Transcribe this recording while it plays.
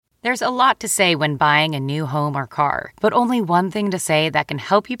There's a lot to say when buying a new home or car, but only one thing to say that can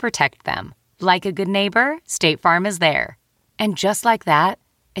help you protect them. Like a good neighbor, State Farm is there. And just like that,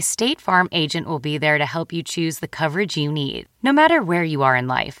 a State Farm agent will be there to help you choose the coverage you need, no matter where you are in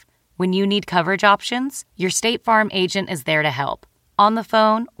life. When you need coverage options, your State Farm agent is there to help, on the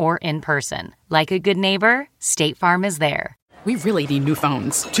phone or in person. Like a good neighbor, State Farm is there. We really need new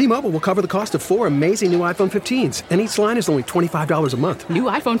phones. T-Mobile will cover the cost of 4 amazing new iPhone 15s, and each line is only $25 a month. New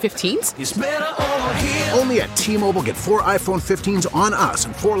iPhone 15s? It's better over here. Only at T-Mobile, get 4 iPhone 15s on us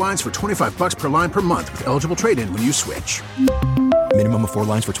and 4 lines for $25 per line per month with eligible trade-in when you switch. Minimum of 4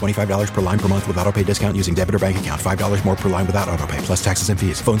 lines for $25 per line per month with autopay discount using debit or bank account. $5 more per line without autopay, plus taxes and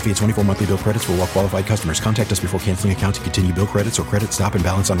fees. Phone fee at 24 monthly bill credits for well-qualified customers. Contact us before canceling account to continue bill credits or credit stop and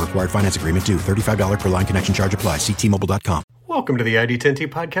balance on required finance agreement due. $35 per line connection charge applies. See T-Mobile.com. Welcome to the ID10T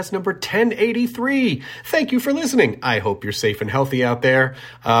podcast number 1083. Thank you for listening. I hope you're safe and healthy out there.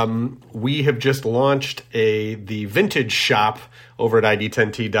 We have just launched the vintage shop over at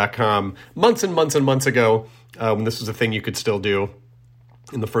ID10T.com months and months and months ago, when this was a thing you could still do.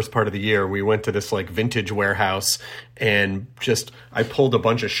 In the first part of the year, we went to this like vintage warehouse and I pulled a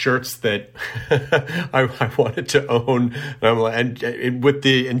bunch of shirts that I wanted to own, and with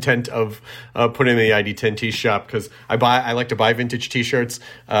the intent of putting in the ID10T shop, because I like to buy vintage T-shirts,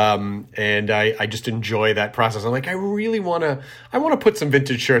 and I just enjoy that process. I'm like, I want to put some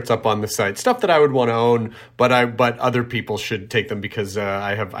vintage shirts up on the site, stuff that I would want to own, but other people should take them because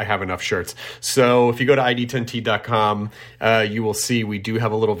I have enough shirts. So if you go to ID10T.com, you will see we do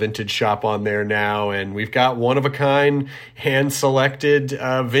have a little vintage shop on there now, and we've got one-of-a-kind, hand-selected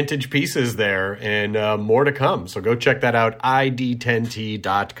vintage pieces there, and more to come. So go check that out,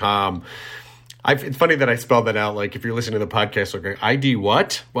 ID10T.com. It's funny that I spelled that out. Like, if you're listening to the podcast, okay, ID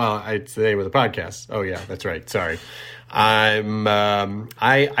what? Well, it's the name of the podcast. Oh, yeah, that's right. Sorry. I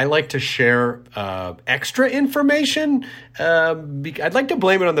like to share extra information. I'd like to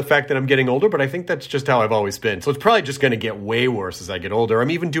blame it on the fact that I'm getting older, but I think that's just how I've always been. So it's probably just going to get way worse as I get older.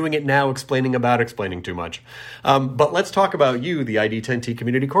 I'm even doing it now, explaining too much. But let's talk about you, the ID10T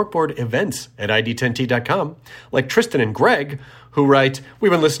Community Corkboard events at ID10T.com, like Tristan and Greg, who write,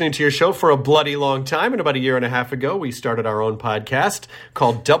 we've been listening to your show for a bloody long time, and about a year and a half ago, we started our own podcast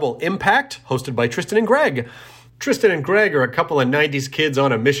called Double Impact, hosted by Tristan and Greg. Tristan and Greg are a couple of 90s kids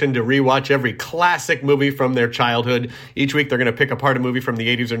on a mission to rewatch every classic movie from their childhood. Each week, they're going to pick apart a movie from the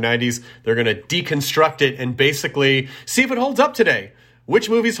 80s or 90s. They're going to deconstruct it and basically see if it holds up today. Which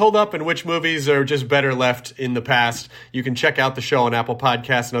movies hold up and which movies are just better left in the past. You can check out the show on Apple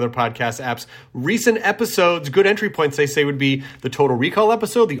Podcasts and other podcast apps. Recent episodes, good entry points, they say, would be the Total Recall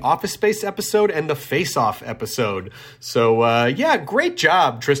episode, the Office Space episode, and the Face Off episode. So, great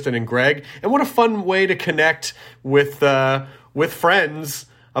job, Tristan and Greg. And what a fun way to connect with friends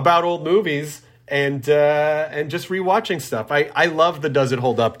about old movies and just rewatching stuff. I love the Does It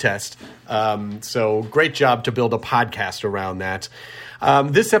Hold Up test. So great job to build a podcast around that.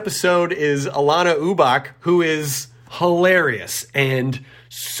 This episode is Alana Ubach, who is hilarious and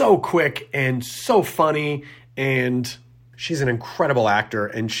so quick and so funny, and she's an incredible actor,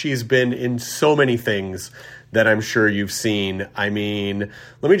 and she's been in so many things that I'm sure you've seen. I mean,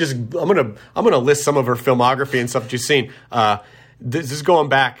 I'm gonna list some of her filmography and stuff that you've seen. This is going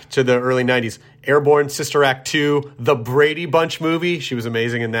back to the early 90s. Airborne, Sister Act 2, The Brady Bunch movie. She was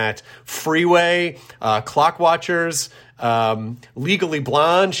amazing in that. Freeway, Clock Watchers, Legally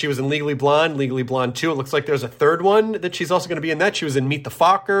Blonde. She was in Legally Blonde, Legally Blonde 2. It looks like there's a third one that she's also going to be in that. She was in Meet the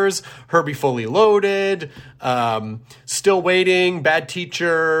Fockers, Herbie Fully Loaded, Still Waiting, Bad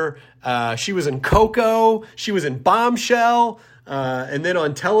Teacher. She was in Coco. She was in Bombshell. And then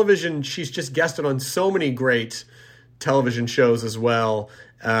on television, she's just guested on so many great television shows as well.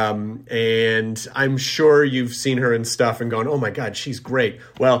 And I'm sure you've seen her in stuff and gone, oh my God, she's great.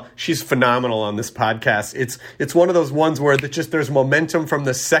 Well, she's phenomenal on this podcast. It's one of those ones where there's momentum from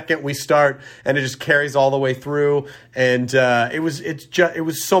the second we start, and it just carries all the way through. And it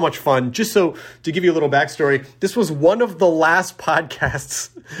was so much fun. Just so to give you a little backstory, this was one of the last podcasts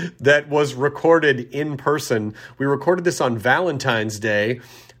that was recorded in person. We recorded this on Valentine's Day.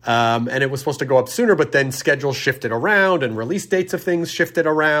 And it was supposed to go up sooner, but then schedules shifted around and release dates of things shifted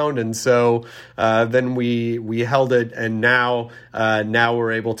around. And so then we held it, and now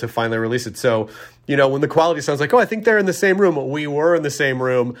we're able to finally release it. So, when the quality sounds like, oh, I think they're in the same room. We were in the same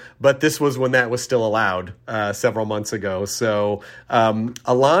room, but this was when that was still allowed several months ago. So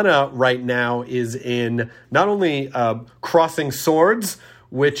Alana right now is in not only Crossing Swords,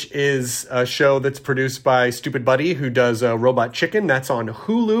 which is a show that's produced by Stupid Buddy, who does Robot Chicken. That's on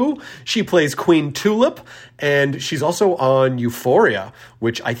Hulu. She plays Queen Tulip, and she's also on Euphoria,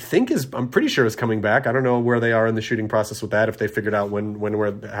 which I think I'm pretty sure is coming back. I don't know where they are in the shooting process with that, if they figured out how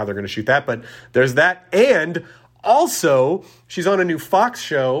they're going to shoot that, but there's that. And also, she's on a new Fox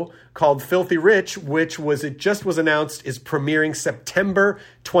show called Filthy Rich, which just was announced is premiering September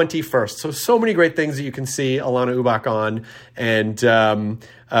 21st. So many great things that you can see Alana Ubach on, and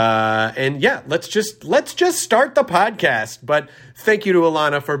yeah, let's just start the podcast. But thank you to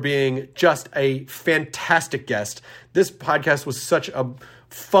Alana for being just a fantastic guest. This podcast was such a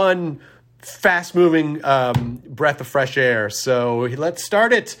fun, fast-moving breath of fresh air. So let's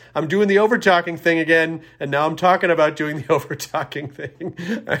start it. I'm doing the over-talking thing again, and now I'm talking about doing the over-talking thing.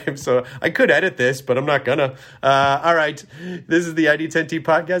 I could edit this, but I'm not gonna. All right. This is the ID10T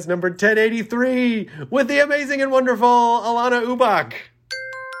podcast number 1083 with the amazing and wonderful Alana Ubach.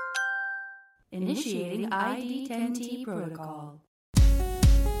 Initiating ID10T protocol.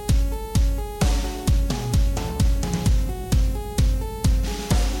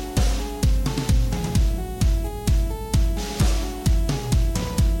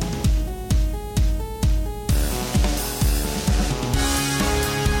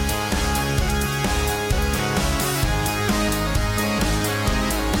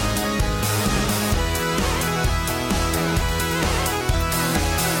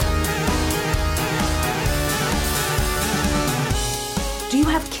 Do you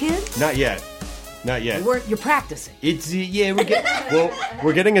have kids? Not yet. You're practicing. It's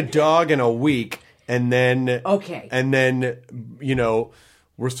we're getting a dog in a week, and then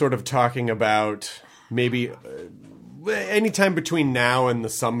we're sort of talking about maybe anytime between now and the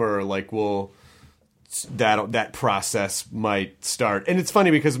summer, like that process might start. And it's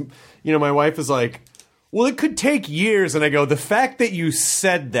funny because my wife is like, well, it could take years, and I go, the fact that you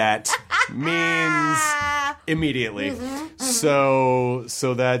said that means immediately. So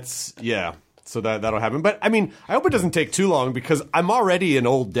that's, yeah. So that'll happen. But I mean, I hope it doesn't take too long because I'm already an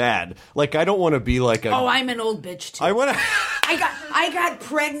old dad. Like, I don't want to be like a... Oh, I'm an old bitch too. I got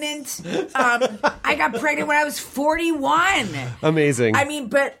pregnant. I got pregnant when I was 41. Amazing. I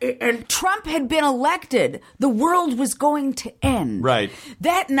mean, and Trump had been elected. The world was going to end. Right.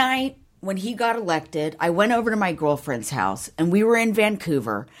 That night when he got elected, I went over to my girlfriend's house, and we were in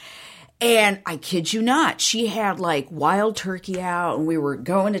Vancouver. And I kid you not, she had like wild turkey out, and we were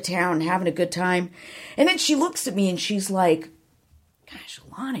going to town and having a good time. And then she looks at me and she's like, gosh,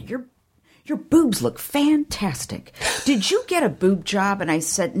 Alana, your boobs look fantastic. Did you get a boob job? And I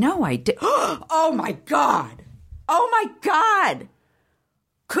said, no, I did. Oh my God. Oh my God.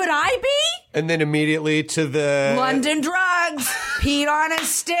 Could I be? And then immediately to the... London drugs, peed on a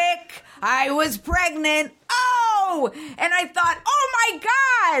stick. I was pregnant. Oh! And I thought, oh my God!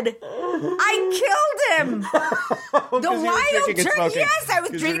 I killed him! The wild turkey. Yes, I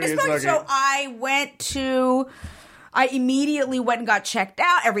was drinking and smoking. So I immediately went and got checked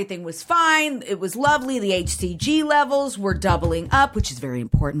out. Everything was fine. It was lovely. The HCG levels were doubling up, which is very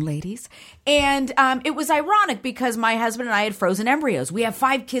important, ladies. And it was ironic because my husband and I had frozen embryos. We have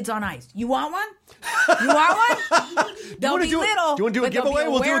 5 kids on ice. You want one? You want one? They'll be little. Do you want to do a giveaway?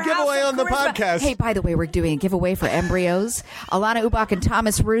 We'll do a giveaway on the podcast. Hey, by the way, we're doing a giveaway for embryos. Alana Ubach and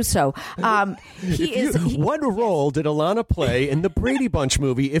Thomas Russo. What role did Alana play in the Brady Bunch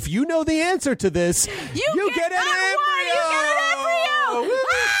movie? If you know the answer to this, you get an embryo. You get an embryo.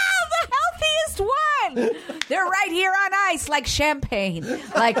 The healthiest one. They're right here on ice, like champagne,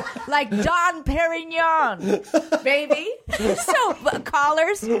 like Dom Perignon, baby. So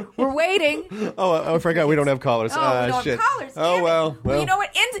callers, we're waiting. Oh, I forgot we don't have callers. We don't have callers. Oh well. You know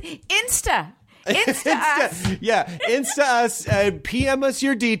what? Insta us. Yeah, Insta us. PM us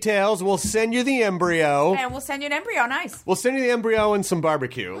your details. We'll send you the embryo. And we'll send you an embryo. Nice. We'll send you the embryo and some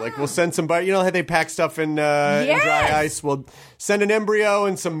barbecue. Like, we'll send some, you know how they pack stuff in dry ice? We'll send an embryo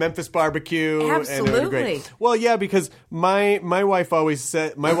and some Memphis barbecue. Absolutely. And it'll be great. Well, yeah, because my wife always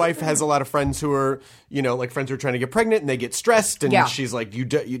said, my wife has a lot of friends who are, like friends who are trying to get pregnant and they get stressed. And she's like, you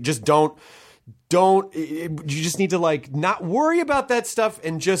just don't. You just need to not worry about that stuff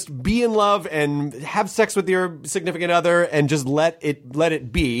and just be in love and have sex with your significant other and just let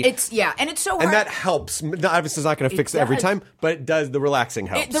it be. And it's so hard. And that helps. Obviously, it's not going to fix it every time, but it does. The relaxing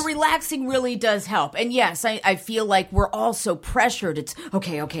helps. The relaxing really does help. And yes, I feel like we're all so pressured. It's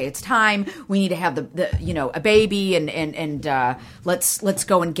okay, it's time. We need to have a baby and let's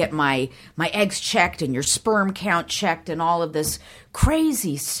go and get my eggs checked and your sperm count checked and all of this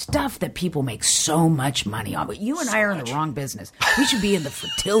crazy stuff that people make so much money on. But you and I are in the wrong business. We should be in the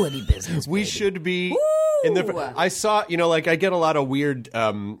fertility business. We should be. I saw, like I get a lot of weird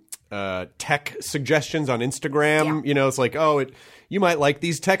tech suggestions on Instagram. Yeah. It's like, you might like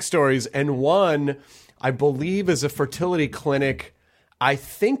these tech stories. And one, I believe, is a fertility clinic, I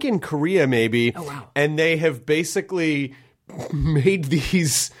think in Korea maybe. Oh, wow. And they have basically made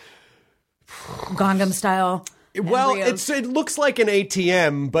these... Gangnam style. Well, embryos. it looks like an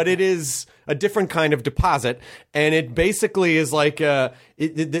ATM, but it is a different kind of deposit, and it basically is like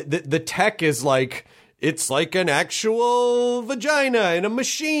the tech is like it's like an actual vagina in a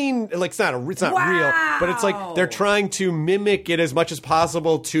machine. Like it's not real, but it's like they're trying to mimic it as much as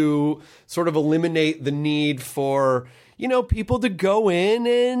possible to sort of eliminate the need for people to go in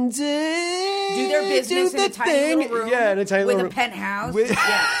and do their business in a tiny little room. Yeah, in a tiny with little a room. penthouse.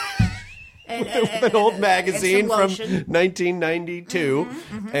 And, an old magazine from lotion. 1992,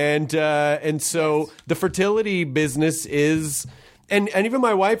 and so the fertility business is, and even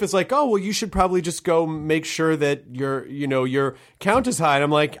my wife is like, oh well, you should probably just go make sure that your count is high. And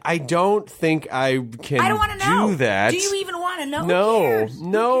I'm like, I don't think I can. I don't want to know. Do that. Do you even want to know?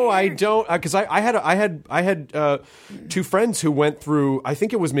 No, I don't, because I had two friends who went through, I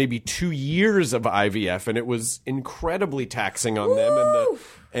think it was maybe 2 years of IVF, and it was incredibly taxing on them,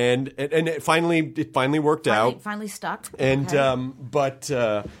 and it finally worked out. Finally stuck. And but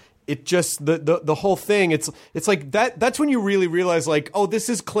it just the whole thing, it's like that's when you really realize, like, oh, this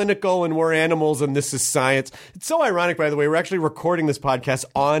is clinical and we're animals and this is science. It's so ironic, by the way, we're actually recording this podcast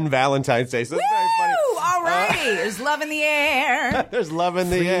on Valentine's Day, so that's very funny. All righty. There's love in the air. There's love in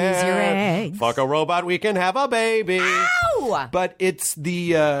the Freeze air. your eggs. Fuck a robot, we can have a baby. Ow! But it's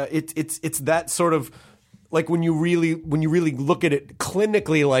the it's that sort of, like, when you really look at it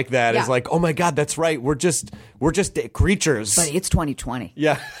clinically like that, it's like, oh my God, that's right. We're just creatures. But it's 2020.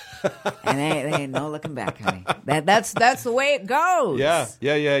 Yeah. And they ain't no looking back, honey. That's the way it goes. Yeah.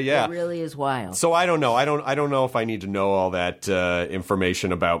 It really is wild. So I don't know. I don't know if I need to know all that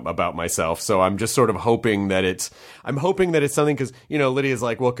information about myself. So I'm just sort of hoping that it's something, because Lydia's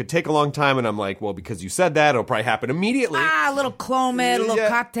like, well, it could take a long time, and I'm like, well, because you said that, it'll probably happen immediately. A little Clomid, a little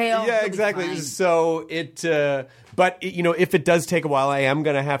cocktail. Yeah, It'll be exactly. fine. So but if it does take a while, I am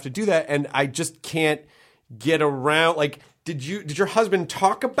going to have to do that, and I just can't get around. Like, did your husband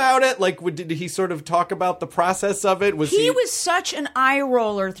talk about it? Like, did he sort of talk about the process of it? He was such an eye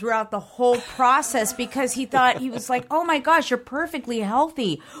roller throughout the whole process, because he thought, he was like, oh my gosh, you're perfectly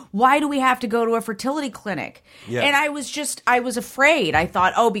healthy. Why do we have to go to a fertility clinic? Yeah. And I was afraid. I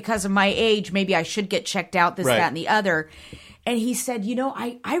thought, because of my age, maybe I should get checked out, this, Right. that, and the other. And he said,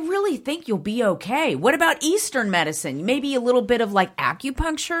 I really think you'll be okay. What about Eastern medicine? Maybe a little bit of like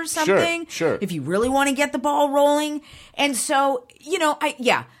acupuncture or something? Sure. If you really want to get the ball rolling. And so,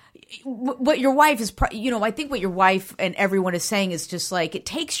 what your wife is, I think what your wife and everyone is saying is just like, it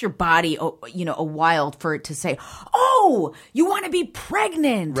takes your body, a while for it to say, oh, you want to be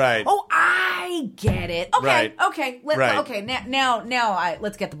pregnant. Right. Oh, I get it. Okay. Right. Okay. Right. Okay. Now,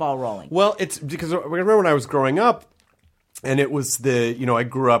 let's get the ball rolling. Well, it's because I remember when I was growing up, and it was I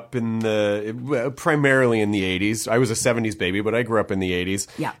grew up primarily in the 80s. I was a 70s baby, but I grew up in the 80s.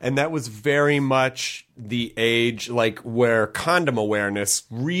 Yeah. And that was very much the age, like, where condom awareness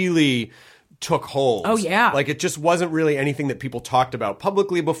really took hold. Oh, yeah. Like, it just wasn't really anything that people talked about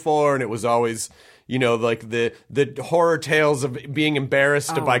publicly before, and it was always, like the horror tales of being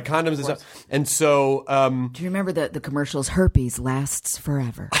embarrassed to buy condoms and stuff. And so... do you remember the commercials, herpes lasts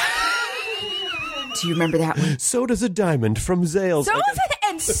forever? Do you remember that one? So does a diamond from Zales. Oh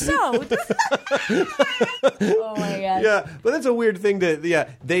my God. Yeah, but that's a weird thing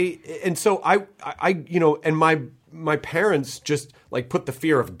so I and my parents just like put the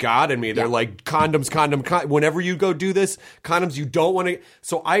fear of God in me. They're like, condoms, whenever you go do this, condoms, you don't want to.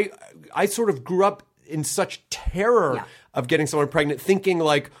 So I sort of grew up in such terror of getting someone pregnant, thinking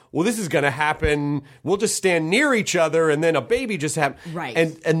like, well, this is going to happen. We'll just stand near each other, and then a baby just happens. Right.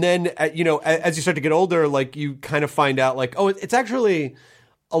 And then as you start to get older, like, you kind of find out, like, oh, it's actually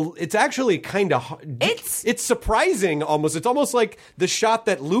kind of, it's surprising almost. It's almost like the shot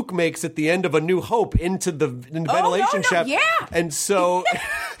that Luke makes at the end of A New Hope into the ventilation shaft. Yeah. And so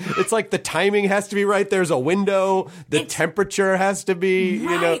it's like the timing has to be right. There's a window. The temperature has to be,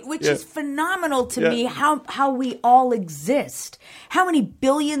 right, which is phenomenal to me, how we all exist. How many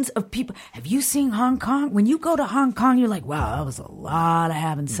billions of people. Have you seen Hong Kong? When you go to Hong Kong, you're like, wow, that was a lot of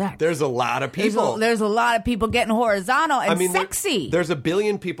having sex. There's a lot of people. There's a lot of people getting horizontal and sexy. There's a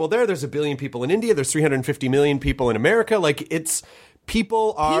billion people there. There's a billion people in India. There's 350 million people in America. Like,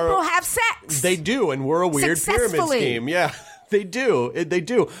 people have sex. They do, and we're a weird pyramid Successfully. scheme. Yeah, they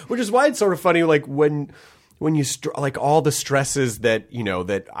do. Which is why it's sort of funny, like, when when you like all the stresses that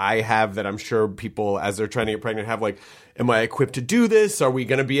that I have, that I'm sure people as they're trying to get pregnant have, like, am I equipped to do this? Are we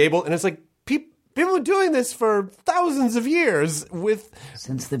going to be able? And it's like people are doing this for thousands of years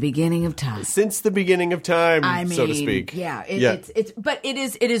since the beginning of time. I mean, so to speak. Yeah, but it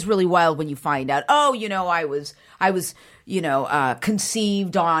is really wild when you find out. Oh, I was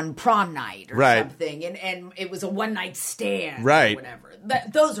conceived on prom night or something, and it was a one night stand, right? Or whatever.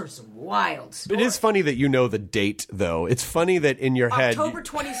 Those are some wild stories. It is funny that you know the date, though. It's funny that in your head, October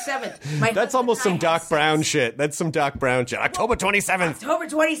 27th. That's almost some Doc Brown shit. That's some Doc Brown shit. October 27th. October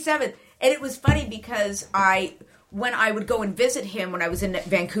 27th. And it was funny because when I would go and visit him when I was in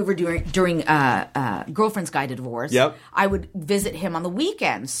Vancouver during Girlfriend's Guide to Divorce, I would visit him on the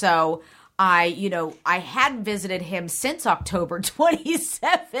weekend. So I hadn't visited him since October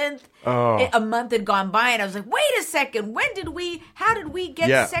 27th. Oh. A month had gone by, and I was like, wait a second, how did we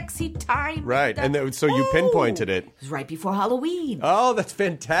get sexy time? Right, so you pinpointed it. It was right before Halloween. Oh, that's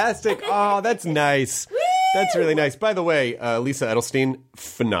fantastic. Oh, that's nice. That's really nice. By the way, Lisa Edelstein,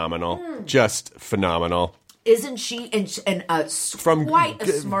 phenomenal. Just phenomenal. Isn't she? And from quite a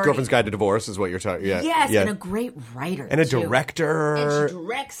smart Girlfriend's Guide to Divorce is what you're talking. Yeah, yes, and a great writer and a too. director, and she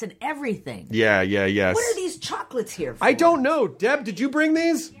directs and everything. Yeah, yes. What are these chocolates here for? I don't know. Deb, did you bring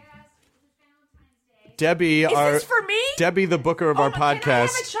these? Debbie, is this for me? Debbie, the booker of our podcast. Can I have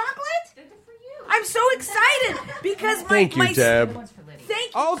a chocolate? For you. I'm so excited because thank you, Deb. Thank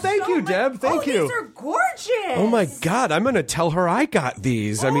you. Oh, thank you, Deb. Thank you. These are gorgeous. Oh my God, I'm gonna tell her I got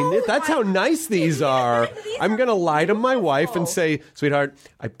these. I mean, that's how nice these are. I'm gonna lie to my wife and say, sweetheart,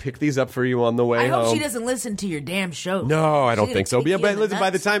 I picked these up for you on the way home. I hope she doesn't listen to your damn show. No, I don't think so. But listen, by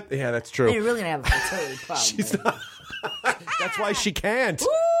the time, that's true. You're really gonna have a fertility problem. She's not. That's why she can't.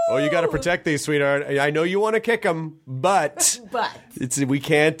 Oh, you got to protect these, sweetheart. I know you want to kick them, but we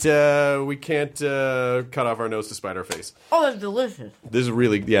can't cut off our nose to spite our face. Oh, that's delicious. This is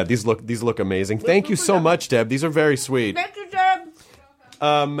really these look amazing. Thank you so much, Deb. These are very sweet. Thank you,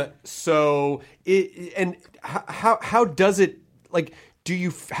 Deb. So how does it, like,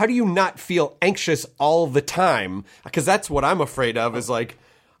 how do you not feel anxious all the time? Because that's what I'm afraid of, is like,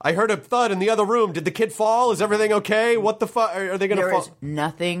 I heard a thud in the other room. Did the kid fall? Is everything okay? What the fuck? Are they going to fall? There is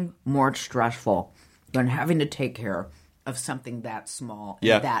nothing more stressful than having to take care of something that small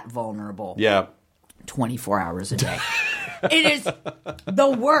and that vulnerable. Yeah. 24 hours a day. It is the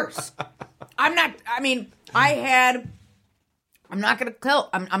worst. I'm not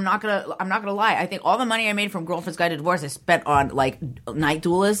gonna lie. I think all the money I made from Girlfriend's Guide to Divorce I spent on like night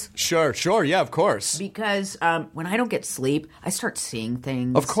doulas. Sure, yeah, of course. Because when I don't get sleep, I start seeing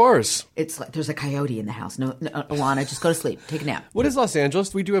things. Of course. It's like there's a coyote in the house. No, Alana, just go to sleep. Take a nap. What is Los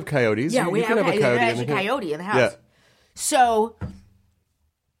Angeles? We do have coyotes. Yeah, we have a coyote in the house. Yeah. So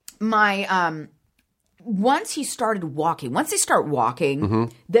my once they start walking,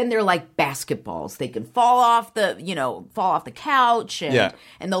 then they're like basketballs. They can fall off the couch, and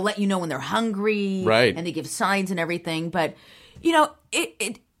they'll let you know when they're hungry, right? And they give signs and everything. But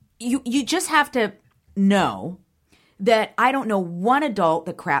you just have to know that I don't know one adult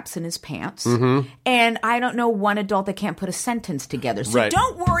that craps in his pants, and I don't know one adult that can't put a sentence together. So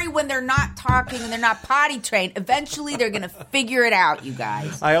don't worry when they're not talking and they're not potty trained. Eventually, they're going to figure it out, you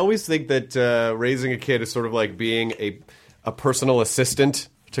guys. I always think that raising a kid is sort of like being a personal assistant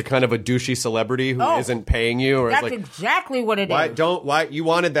to kind of a douchey celebrity who isn't paying you. Or that's like, exactly what it is. Why you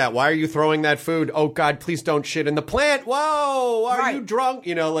wanted that? Why are you throwing that food? Oh God, please don't shit in the plant. Whoa, are you drunk?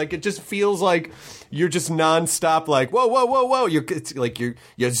 Like it just feels like you're just nonstop. Like whoa. It's like you're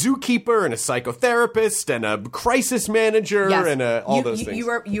a zookeeper and a psychotherapist and a crisis manager and all those things.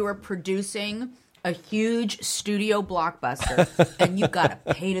 You are producing a huge studio blockbuster, and you got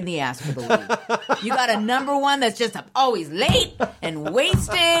a pain in the ass for the lead. You got a number one that's just always late and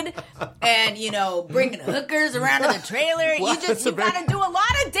wasted, and bringing hookers around to the trailer. You got to do a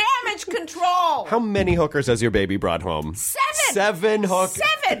lot of damage control. How many hookers has your baby brought home? 7 hookers.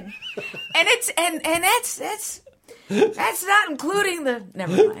 7, and that's not including the.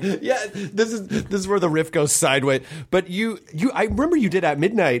 Never mind. Yeah, this is where the riff goes sideways. But I remember you did At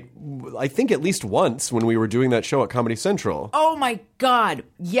Midnight, I think at least once when we were doing that show at Comedy Central. Oh my God,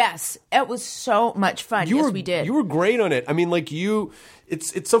 yes, it was so much fun. We did. You were great on it. I mean, like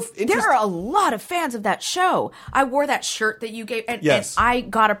it's so interesting. There are a lot of fans of that show. I wore that shirt that you gave, and I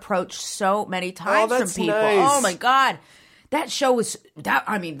got approached so many times from people. Nice. Oh my God. That show was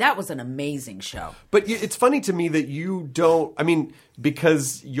that was an amazing show. But it's funny to me that you don't. I mean,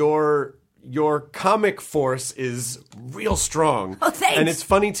 because your comic force is real strong. Oh, thanks. And it's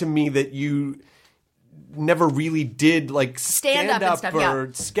funny to me that you never really did like Stand-up and stuff,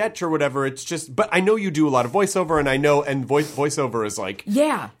 or sketch or whatever. It's just, but I know you do a lot of voiceover, and I know, and voiceover is like,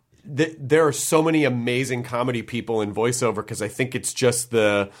 there are so many amazing comedy people in voiceover because I think it's just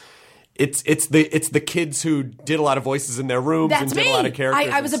it's the kids who did a lot of voices in their rooms and did a lot of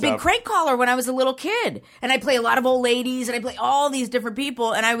characters. I was a big crate caller when I was a little kid, and I play a lot of old ladies, and I play all these different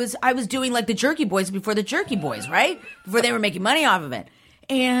people, and I was doing like the Jerky Boys before the Jerky Boys, right? Before they were making money off of it.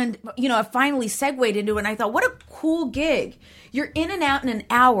 And, I finally segued into it, and I thought, what a cool gig. You're in and out in an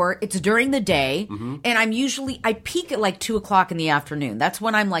hour. It's during the day, and I peak at like 2 o'clock in the afternoon. That's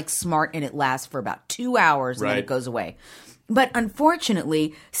when I'm like smart, and it lasts for about 2 hours, and then it goes away. But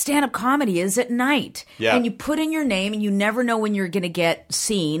unfortunately, stand-up comedy is at night. Yeah. And you put in your name, and you never know when you're going to get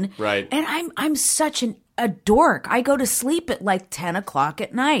seen. Right. And I'm such a dork. I go to sleep at like 10 o'clock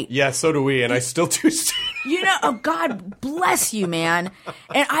at night. Yeah, so do we, and I still do. Oh God bless you, man.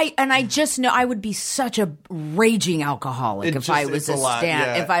 And I just know I would be such a raging alcoholic if I was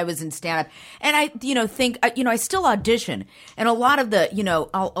if I was in stand up. And I think I still audition, and a lot of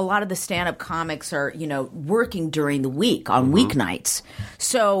the stand up comics are working during the week on weeknights.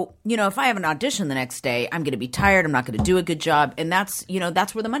 So if I have an audition the next day, I'm going to be tired. I'm not going to do a good job, and that's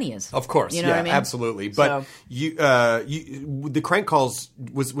where the money is. Of course, what I mean? Absolutely. But the crank calls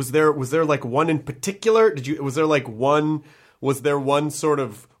was there like one in particular? Was there one sort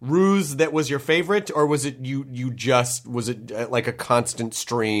of ruse that was your favorite, or was it like a constant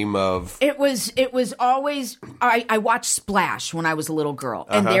stream of? It was always. I watched Splash when I was a little girl,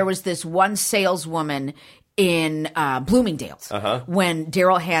 and there was this one saleswoman in Bloomingdale's when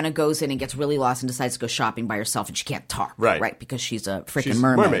Daryl Hannah goes in and gets really lost and decides to go shopping by herself, and she can't talk, right? Because she's a freaking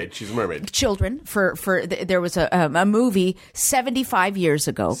mermaid. She's a mermaid. Children, there was a movie 75 years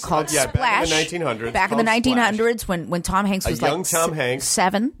ago called Splash. Back in the 1900s. Back in the 1900s when Tom Hanks was young Tom Hanks,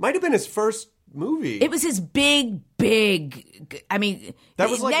 7. Might have been his first movie. It was his big. I mean,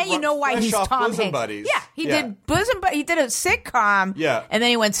 that was like now you know why he's Tom Hanks. Buddies. Yeah, he did Bosom Buddies. He did a sitcom. Yeah, and then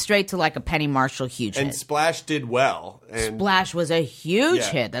he went straight to like a Penny Marshall huge hit. And Splash did well. And Splash was a huge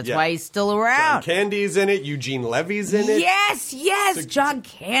hit. That's why he's still around. John Candy's in it. Eugene Levy's in it. Yes, John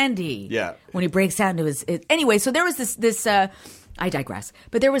Candy. Yeah, when he breaks out into his anyway. So there was this. I digress.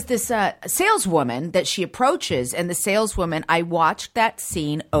 But there was this saleswoman that she approaches, and the saleswoman, I watched that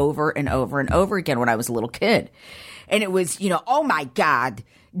scene over and over and over again when I was a little kid. And it was, oh my God,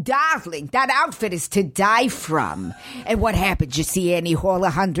 darling, that outfit is to die from. And what happened? You see Annie Hall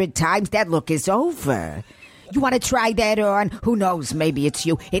 100 times? That look is over. You want to try that on? Who knows? Maybe it's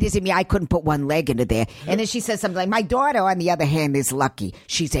you. It isn't me. I couldn't put one leg into there. And then she says something like, my daughter, on the other hand, is lucky.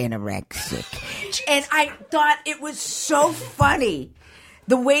 She's anorexic. And I thought it was so funny.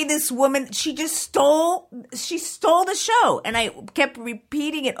 The way this woman, she stole the show. And I kept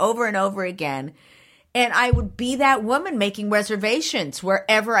repeating it over and over again. And I would be that woman making reservations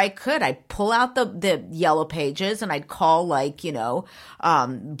wherever I could. I'd pull out the yellow pages and I'd call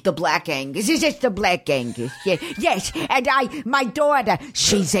the Black Angus. Is this the Black Angus? Yes. And my daughter,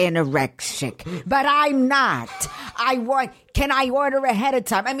 she's anorexic, but I'm not. Can I order ahead of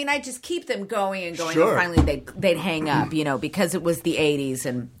time? I mean, I just keep them going and going. Sure. And finally they'd hang up, because it was the 80s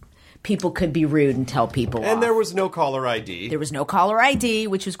and people could be rude and tell people And off. there was no caller ID. There was no caller ID,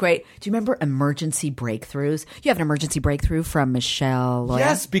 which was great. Do you remember emergency breakthroughs? You have an emergency breakthrough from Michelle Loya?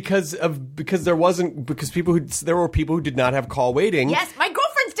 Yes, because there were people who did not have call waiting. Yes, my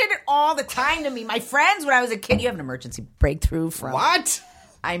girlfriends did it all the time to me. My friends, when I was a kid, you have an emergency breakthrough from... What?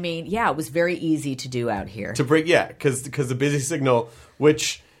 I mean, yeah, it was very easy to do out here. Because the busy signal,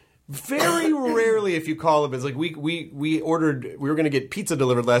 which... Very rarely, if you call them, it's like we were going to get pizza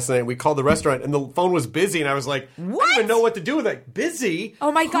delivered last night. And we called the restaurant, and the phone was busy, and I was like, what? I don't even know what to do with it. Busy?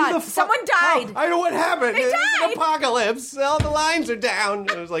 Oh my God! Someone died. Oh, I know what happened. They died. It's an apocalypse. All the lines are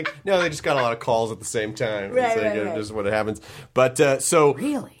down. I was like, no, they just got a lot of calls at the same time. Right. Just what happens. But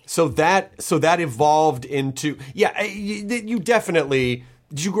really, so that evolved into you definitely.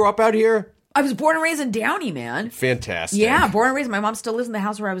 Did you grow up out here? I was born and raised in Downey, man. Fantastic. Yeah, born and raised. My mom still lives in the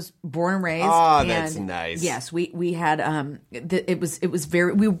house where I was born and raised. Oh, that's nice. Yes, we had it was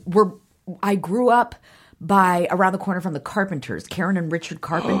very I grew up around the corner from the Carpenters, Karen and Richard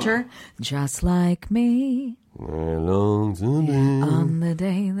Carpenter, just like me. On the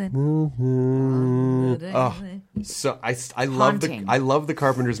day that so I love the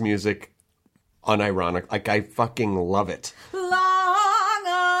Carpenters music. Unironic, like I fucking love it.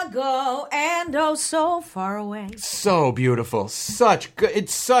 Long ago and oh so far away. So beautiful,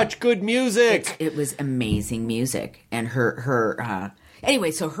 it's such good music. It was amazing music, and her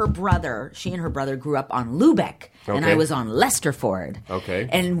Anyway, so she and her brother grew up on Lubeck, and I was on Lesterford. Okay.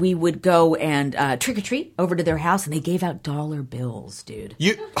 And we would go and trick or treat over to their house, and they gave out dollar bills, dude.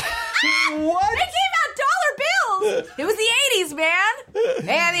 You what? They gave out dollar bills. It was the 80s, man.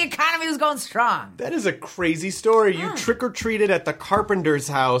 Man, the economy was going strong. That is a crazy story. You trick or treated at the carpenter's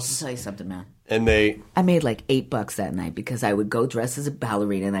house, I'll tell you something, man. and I made like $8 that night because I would go dress as a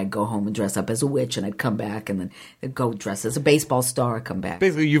ballerina and I'd go home and dress up as a witch and I'd come back and then I'd go dress as a baseball star, come back.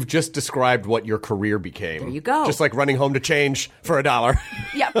 basically you've just described what your career became. There you go. Just like running home to change for $1.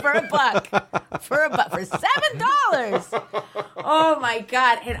 Yeah, for $1. For $7. Oh my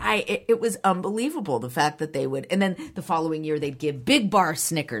God. And it was unbelievable, the fact that they would, and then the following year they'd give big bar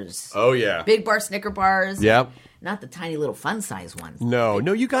Snickers. Oh yeah. Big bar Snicker bars. Yep. Not the tiny little fun size ones. No,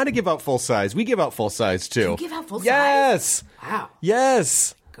 you got to give out full size. We give out full size too. You give out full size? Yes. Wow.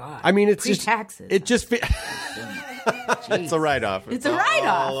 Yes. God. I mean, it's Pre-taxes. It just. It's a write-off. It's a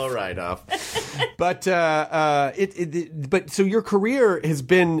write-off. All a write-off. But but so your career has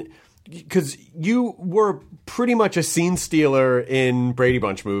been, because you were pretty much a scene stealer in Brady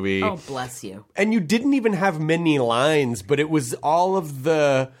Bunch movie. Oh, bless you. And you didn't even have many lines, but it was all of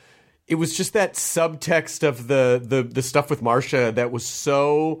the. It was just that subtext of the stuff with Marcia that was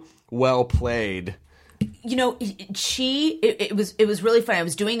so well played. You know, it was really fun. I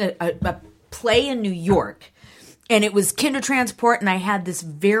was doing a play in New York, and it was Kindertransport, and I had this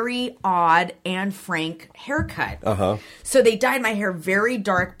very odd Anne Frank haircut. Uh-huh. So they dyed my hair very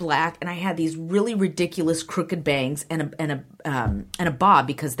dark black, and I had these really ridiculous crooked bangs and a bob,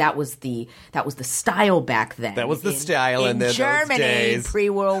 because that was the style back then. That was the style in those Germany days.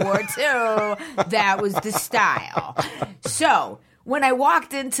 pre-World War II. That was the style. So when I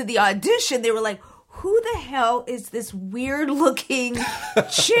walked into the audition, they were like, who the hell is this weird-looking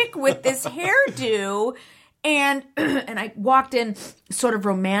chick with this hairdo? And I walked in sort of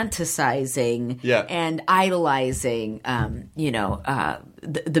romanticizing and idolizing,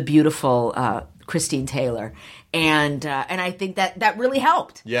 the beautiful Christine Taylor. And I think that really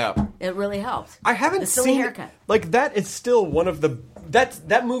helped. Yeah. It really helped. I haven't the silly seen haircut. Like, that is still one of the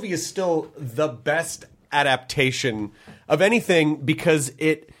that movie is still the best adaptation of anything, because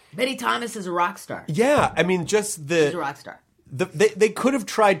it. Betty Thomas is a rock star. Yeah, I mean, just She's a rock star. They could have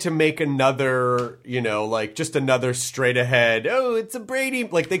tried to make another, just another straight ahead. Oh, it's a Brady.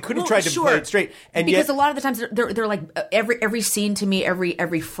 Like, they could have tried to play it straight, and because yet, a lot of the times they're like every scene to me,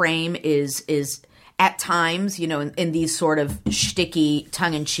 every frame is at times, in these sort of shticky,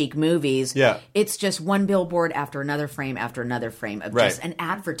 tongue-in-cheek movies, it's just one billboard after another frame of just an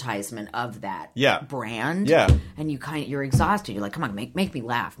advertisement of that brand. Yeah. And you're exhausted. You're like, come on, make me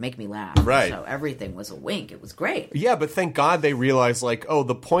laugh. Right. So everything was a wink. It was great. Yeah, but thank God they realized, like, oh,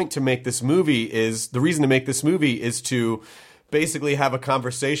 the reason to make this movie is to basically have a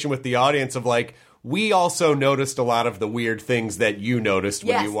conversation with the audience of, like, we also noticed a lot of the weird things that you noticed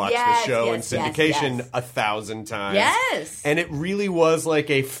when you watched the show in syndication 1,000 times. Yes. And it really was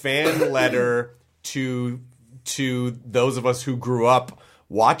like a fan letter to those of us who grew up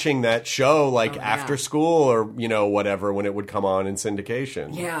watching that show, after school or, whatever, when it would come on in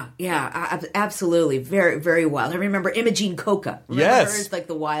syndication. Yeah, absolutely. Very, very wild. I remember Imogene Coca. Remember her as, like,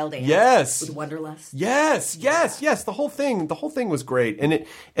 the wild ant? Yes. With Wonderlust? Yes. The whole thing was great.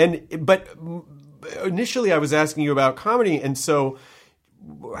 But initially I was asking you about comedy, and so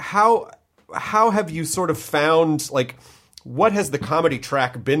how have you sort of found, like, what has the comedy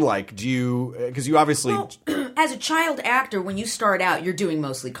track been like? Because you obviously... Well, as a child actor, when you start out, you're doing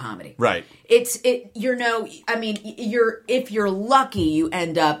mostly comedy. Right. If you're lucky, you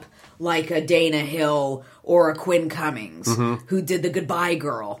end up like a Dana Hill or a Quinn Cummings, who did The Goodbye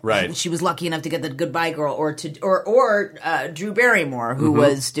Girl. Right. She was lucky enough to get The Goodbye Girl, or Drew Barrymore, who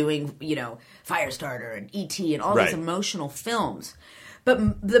was doing, Firestarter and E.T. and all these emotional films.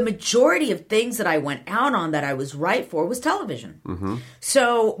 But the majority of things that I went out on that I was right for was television. Mm-hmm.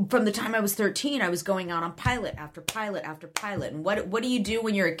 So from the time I was 13, I was going out on pilot after pilot after pilot. And what do you do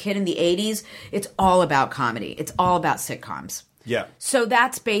when you're a kid in the 80s? It's all about comedy. It's all about sitcoms. Yeah. So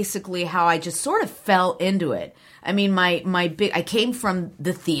that's basically how I just sort of fell into it. I mean, I came from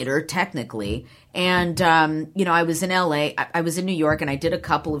the theater, technically, and, I was in LA, I was in New York, and I did a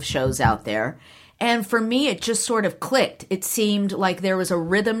couple of shows out there. And for me, it just sort of clicked. It seemed like there was a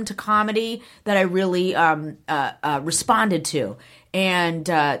rhythm to comedy that I really responded to. And,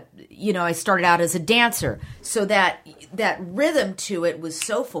 I started out as a dancer. So that rhythm to it was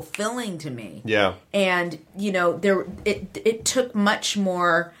so fulfilling to me. Yeah. And, it took much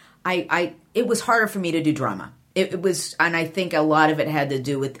more. It was harder for me to do drama. It was, and I think a lot of it had to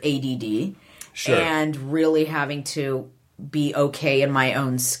do with ADD. Sure. And really having to be okay in my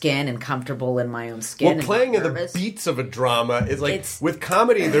own skin and comfortable in my own skin. Well, playing in the beats of a drama is like with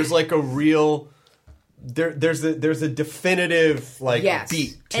comedy. There's like a real there's a definitive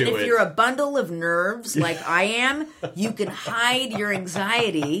beat to it. And if you're a bundle of nerves like I am, you can hide your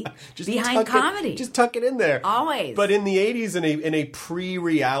anxiety behind comedy. Just tuck it in there. Always. But in the 80s, in a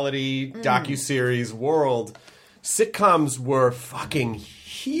pre-reality docuseries world, sitcoms were fucking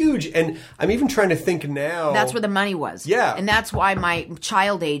huge. And I'm even trying to think now. That's where the money was. Yeah. And that's why my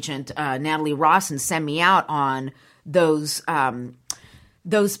child agent, Natalie Rawson, sent me out on those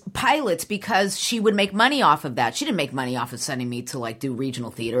pilots because she would make money off of that. She didn't make money off of sending me to like do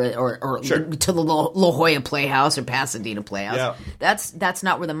regional theater or to the La Jolla Playhouse or Pasadena Playhouse. Yeah. That's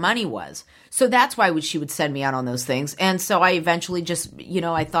not where the money was. So that's why she would send me out on those things. And so I eventually just,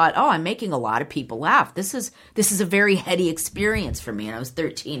 I thought, I'm making a lot of people laugh. This is a very heady experience for me. And I was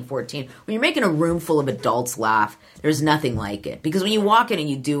 13, 14. When you're making a room full of adults laugh, there's nothing like it. Because when you walk in and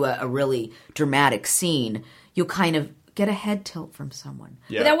you do a really dramatic scene, you'll kind of get a head tilt from someone.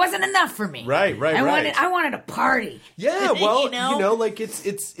 Yeah. But that wasn't enough for me. Right. I wanted a party. Yeah, well,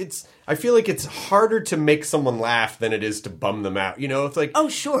 it's I feel like it's harder to make someone laugh than it is to bum them out. It's like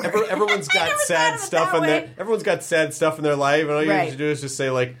sure. Everyone's got sad stuff everyone's got sad stuff in their life, and all you have to do is just say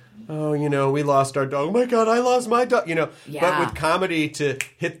like, we lost our dog. Oh my God, I lost my dog. Yeah. But with comedy, to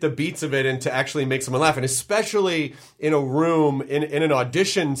hit the beats of it and to actually make someone laugh, and especially in a room, in an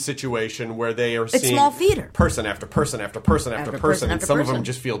audition situation where they are seeing small theater, person after person after person after person, and some of them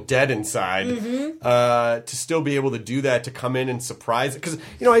just feel dead inside. To still be able to do that, to come in and surprise it, because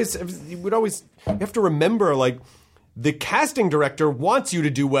you have to remember like. The casting director wants you to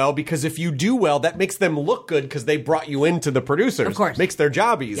do well because if you do well, that makes them look good because they brought you into the producers. Of course. Makes their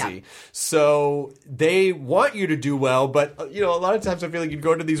job easy. Yeah. So they want you to do well, but a lot of times I feel like you'd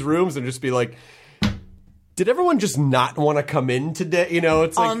go into these rooms and just be like, did everyone just not want to come in today?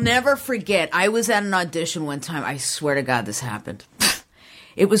 It's like... I'll never forget. I was at an audition one time. I swear to God this happened.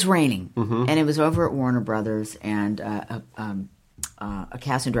 It was raining, and it was over at Warner Brothers, and a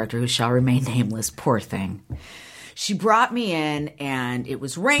casting director who shall remain nameless, poor thing. She brought me in, and it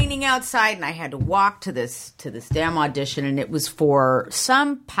was raining outside, and I had to walk to this damn audition, and it was for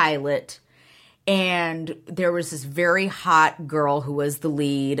some pilot, and there was this very hot girl who was the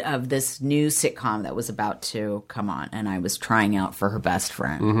lead of this new sitcom that was about to come on, and I was trying out for her best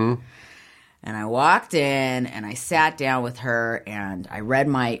friend. And I walked in, and I sat down with her, and I read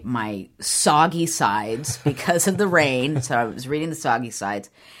my soggy sides because of the rain, so I was reading the soggy sides.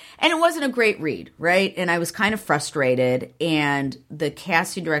 And it wasn't a great read, right? And I was kind of frustrated. And the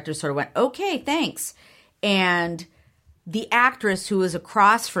casting director sort of went, okay, thanks. And the actress who was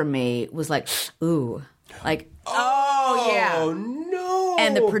across from me was like, ooh. Like, oh yeah. Oh, no.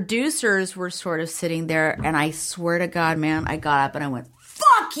 And the producers were sort of sitting there. And I swear to God, man, I got up and I went,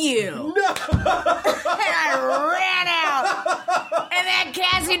 fuck you. No. And I ran out. And that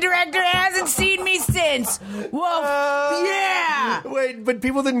casting director hasn't seen me since. Well, yeah. Wait, but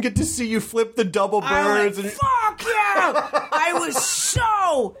people didn't get to see you flip the double birds. Fuck yeah. I was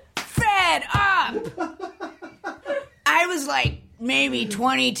so fed up. I was like maybe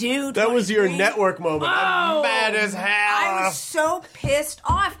 22. That was your network moment. I'm mad as hell. I was so pissed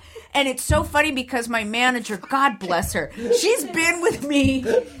off. And it's so funny because my manager, God bless her, she's been with me.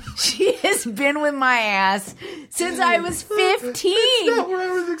 She has been with my ass since I was 15. That's not where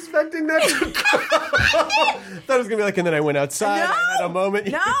I was expecting that to go. I thought it was going to be like, and then I went outside. No, I had a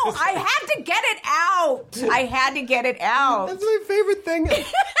moment. No, I had to get it out. I had to get it out. That's my favorite thing.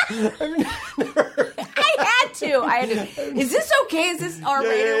 I had to. Is this okay? Is this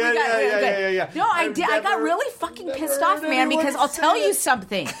R-rated? Yeah. No, I did. I got really fucking pissed off, man, because I'll tell you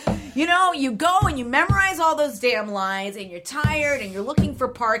something. You go and you memorize all those damn lines and you're tired and you're looking for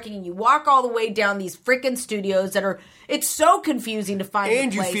parking and you walk all the way down these freaking studios it's so confusing to find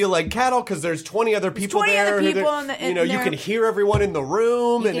and you feel like cattle because there's 20 other people there. You can hear everyone in the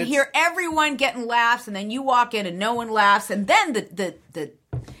room. You can hear everyone getting laughs, and then you walk in and no one laughs, and then the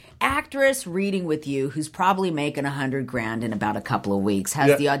actress reading with you, who's probably making $100,000 in about a couple of weeks,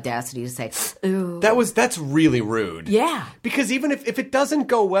 has the audacity to say, ooh. That's really rude. Yeah. Because even if it doesn't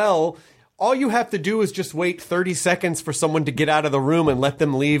go well, all you have to do is just wait 30 seconds for someone to get out of the room and let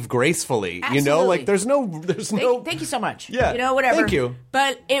them leave gracefully. Absolutely. Like there's no. Thank you so much. Yeah. Whatever. Thank you.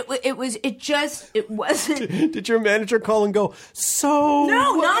 But it wasn't. Did your manager call and go, so?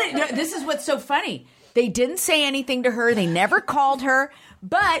 No, this is what's so funny. They didn't say anything to her. They never called her,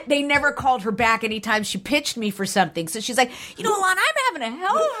 but they never called her back anytime she pitched me for something. So she's like, you know, Lon, I'm having a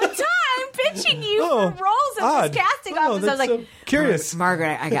hell of a time pitching you for roles at this casting office. I was like, so curious.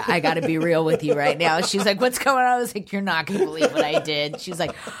 Margaret, I got to be real with you right now. She's like, what's going on? I was like, you're not going to believe what I did. She's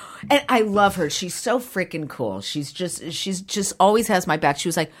like, and I love her. She's so freaking cool. She's just always has my back. She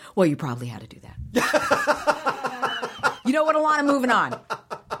was like, well, you probably had to do that. You know what, Alana? Moving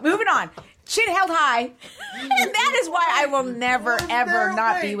on. Chin held high. And that is why I will never, ever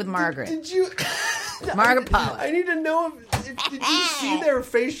not be with Margaret. Did you... Margaret Pollard. I need to know if did you see their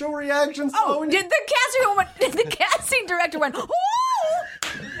facial reactions? Oh, did the casting director went, ooh!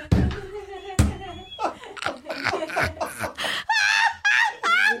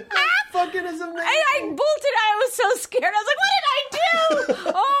 Fucking is amazing. I bolted. I was so scared. I was like, what did I do?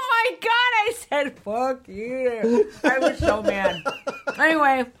 Oh my God. I said, fuck you. I was so mad.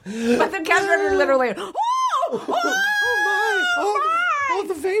 Anyway, but the cast director literally, Oh,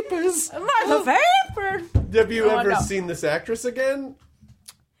 the vapors. The vapors. Have you ever seen this actress again?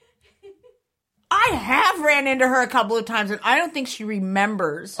 I have ran into her a couple of times, and I don't think she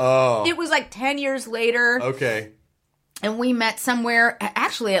remembers. Oh. It was like 10 years later. Okay. And we met somewhere,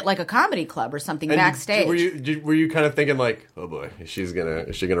 actually at like a comedy club or something, backstage. Were you kind of thinking like, oh boy, is she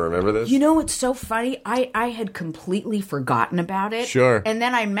gonna remember this? You know what's so funny? I had completely forgotten about it. Sure. And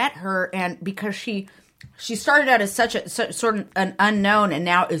then I met her, and because she started out as sort of an unknown, and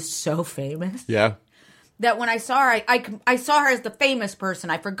now is so famous. Yeah. That when I saw her, I saw her as the famous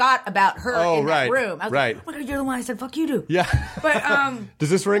person. I forgot about her in that room. I was like, oh my God, you're the one. I said, fuck you, do. Yeah. But, does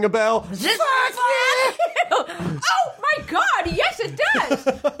this ring a bell? Fuck you! Oh my God, yes it does.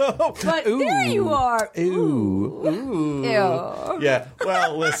 But there you are. Ooh. Ew. Yeah.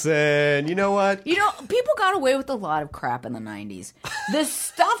 Well, listen, you know what? You know, people got away with a lot of crap in the 90s. The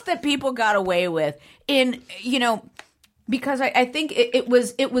stuff that people got away with because I think it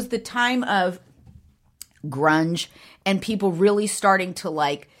was the time of grunge and people really starting to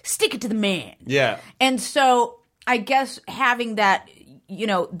like stick it to the man. Yeah. And so I guess having that,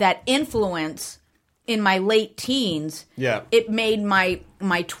 that influence in my late teens, it made my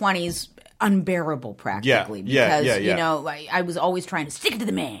 20s unbearable practically. Because, I was always trying to stick it to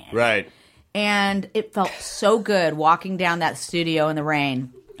the man. Right. And it felt so good walking down that studio in the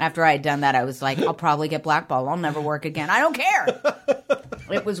rain. After I had done that, I was like, I'll probably get blackballed. I'll never work again. I don't care.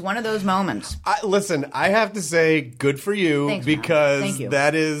 It was one of those moments. Listen, I have to say good for you. Thanks, because Thank you.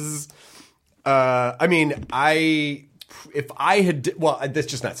 That is, if I had, that's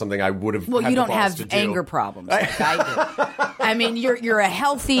just not something I would have. Well, had you the don't balls have to do. anger problems like I do. I mean, you're a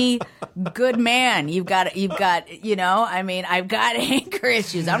healthy, good man. I've got anger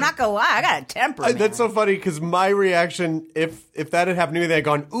issues. I'm not gonna lie, I got a temper. Man. That's so funny because my reaction, if that had happened to me, they had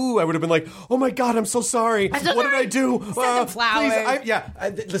gone, ooh, I would have been like, oh my God, I'm so sorry. What did I do? Send them flowers.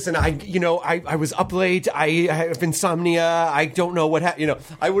 Please, listen, I was up late. I have insomnia. I don't know what happened.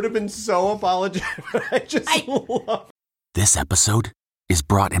 I would have been so apologetic. I just love. This episode is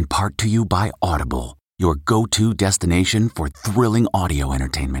brought in part to you by Audible, your go-to destination for thrilling audio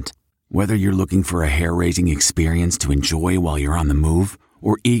entertainment. Whether you're looking for a hair-raising experience to enjoy while you're on the move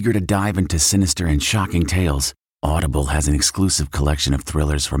or eager to dive into sinister and shocking tales, Audible has an exclusive collection of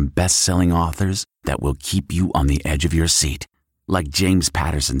thrillers from best-selling authors that will keep you on the edge of your seat. Like James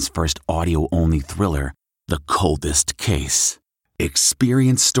Patterson's first audio-only thriller, The Coldest Case.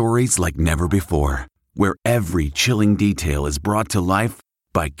 Experience stories like never before, where every chilling detail is brought to life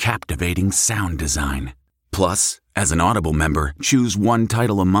by captivating sound design. Plus, as an Audible member, choose one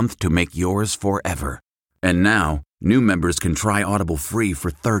title a month to make yours forever. And now, new members can try Audible free for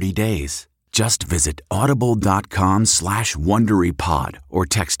 30 days. Just visit audible.com/WonderyPod or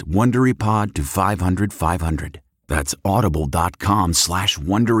text WonderyPod to 500-500. That's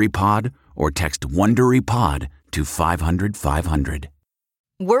audible.com/WonderyPod or text WonderyPod to 500-500.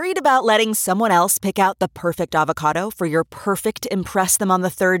 Worried about letting someone else pick out the perfect avocado for your perfect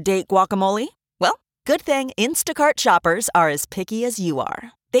impress-them-on-the-third-date guacamole? Well, good thing Instacart shoppers are as picky as you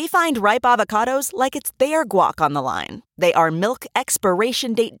are. They find ripe avocados like it's their guac on the line. They are milk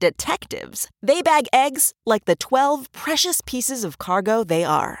expiration date detectives. They bag eggs like the 12 precious pieces of cargo they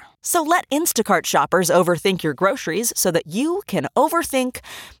are. So let Instacart shoppers overthink your groceries so that you can overthink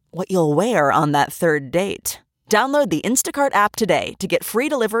what you'll wear on that third date. Download the Instacart app today to get free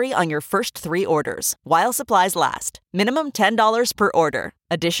delivery on your first 3 orders, while supplies last. Minimum $10 per order.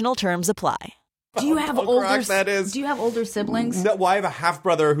 Additional terms apply. Do you have older siblings? No, well, I have a half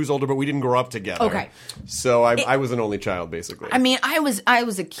brother who's older, but we didn't grow up together. Okay, so I was an only child, basically. I mean, I was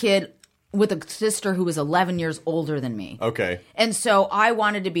a kid with a sister who was 11 years older than me. Okay. And so I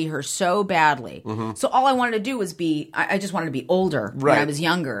wanted to be her so badly. Mm-hmm. So all I wanted to do was I just wanted to be older when I was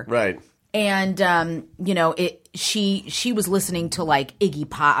younger. Right. And, you know, she was listening to like Iggy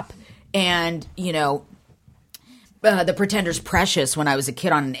Pop and, you know, The Pretenders' Precious when I was a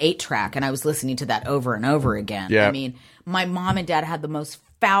kid on an 8-track, and I was listening to that over and over again. Yeah. I mean, my mom and dad had the most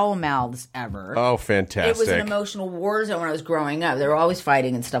foul mouths ever. Oh, fantastic. It was an emotional war zone when I was growing up. They were always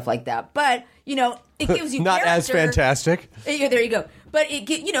fighting and stuff like that. But, you know, it gives you Not as fantastic. Yeah, there you go. But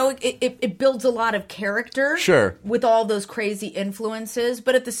it builds a lot of character. Sure. With all those crazy influences,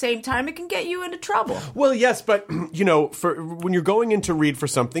 but at the same time, it can get you into trouble. Well, yes, but you know, when you're going in to read for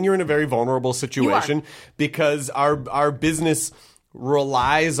something, you're in a very vulnerable situation because our business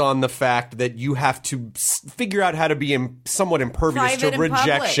relies on the fact that you have to figure out how to be somewhat impervious Private to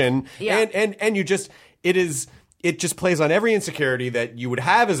rejection, yeah. and you just it just plays on every insecurity that you would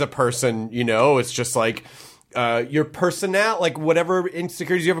have as a person. You know, it's just like. Your personality, like whatever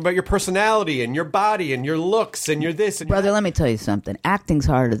insecurities you have about your personality and your body and your looks and your this and brother, let me tell you something. Acting's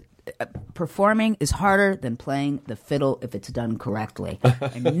hard. Performing is harder than playing the fiddle if it's done correctly.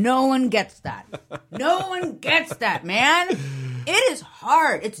 And no one gets that. No one gets that, man. It is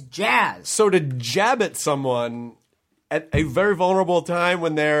hard. It's jazz. So to jab at someone at a very vulnerable time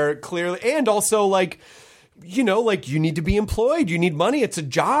when they're clearly, and also like, you know, like you need to be employed. You need money. It's a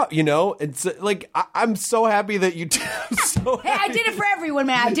job, you know. It's like I'm so happy that you. Hey, I did it for everyone,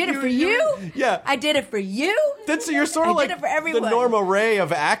 man. I did it for you. Yeah, I did it for you. You're sort of like the Norma Ray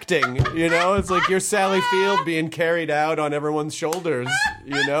of acting. You know, it's like you're Sally Field being carried out on everyone's shoulders.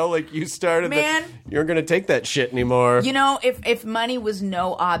 You know, like you started. Man, you're going to take that shit anymore. You know, if money was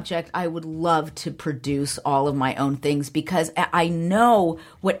no object, I would love to produce all of my own things because I know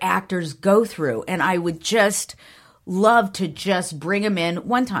what actors go through, and I would just love to just bring them in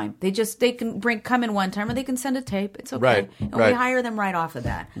one time. They can come in one time, or they can send a tape. It's okay. Right, and right. we hire them right off of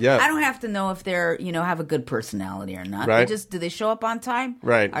that. Yeah. I don't have to know if they're, you know, have a good personality or not. Right. Do they show up on time?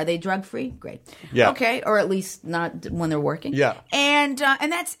 Right. Are they drug free? Great. Yeah. Okay. Or at least not when they're working. Yeah. And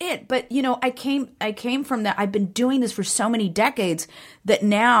that's it. But you know, I came from that. I've been doing this for so many decades that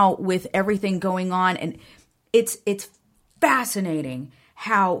now with everything going on, and it's fascinating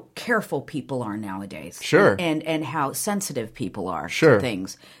how careful people are nowadays. Sure. And how sensitive people are sure. to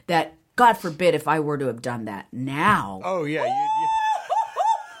things that, God forbid, if I were to have done that now. Oh, yeah.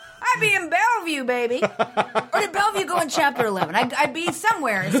 I'd be in Bellevue, baby. Or did Bellevue go in Chapter 11? I'd be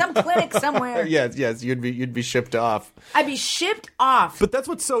somewhere, in some clinic somewhere. Yes, you'd be shipped off. I'd be shipped off. But that's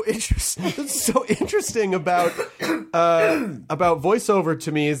what's so interesting. That's so interesting about voiceover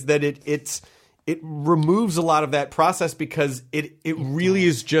to me is that it removes a lot of that process because it really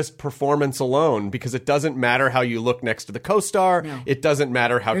is just performance alone, because it doesn't matter how you look next to the co-star. No. It doesn't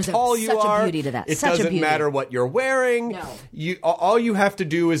matter how tall you are. Such a beauty to that. It doesn't matter what you're wearing. No. All you have to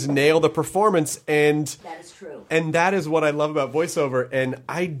do is nail the performance, and that is true. And that is what I love about voiceover. And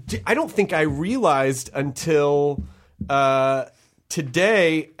I don't think I realized until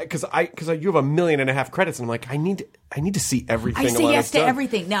today, because you have 1.5 million credits, and I'm like, I need to see everything. I say yes to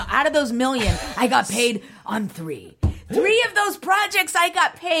everything. Now, out of those 1 million, I got paid on 3. 3 of those projects I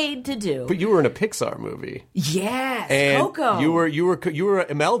got paid to do. But you were in a Pixar movie. Yes, and Coco. You were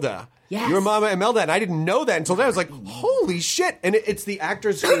Imelda. Yes. You were Mama Imelda, and I didn't know that until then. I was like, holy shit! And it's the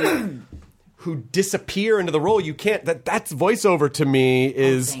actors who disappear into the role. You can't. That's voiceover to me.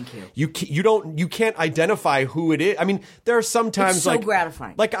 Is thank you. You can't identify who it is. I mean, there are sometimes it's so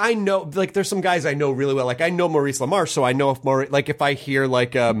gratifying. Like I know, like there's some guys I know really well. Like I know Maurice LaMarche, so I know if I hear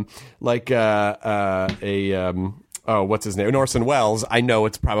what's his name? Orson Welles, I know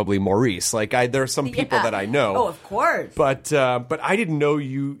it's probably Maurice. Like there are some people that I know. Oh, of course. But I didn't know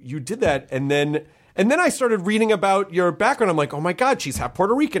you did that, and then I started reading about your background. I'm like, oh my God, she's half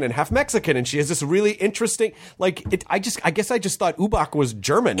Puerto Rican and half Mexican, and she has this really interesting. I guess I just thought Ubach was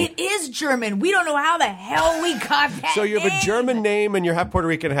German. It is German. We don't know how the hell we got that. So you have a German name, and you're half Puerto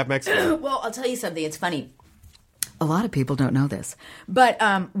Rican and half Mexican. Well, I'll tell you something. It's funny. A lot of people don't know this, but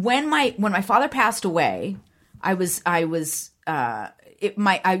when my father passed away, we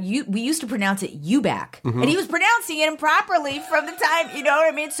used to pronounce it Ubach, and he was pronouncing it improperly from the time, you know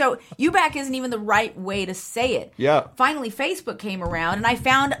what I mean? So Ubach isn't even the right way to say it. Yeah. Finally, Facebook came around, and I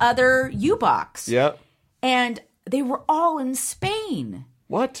found other Ubachs. Yeah. And they were all in Spain.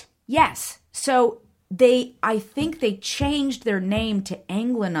 What? Yes. So I think they changed their name to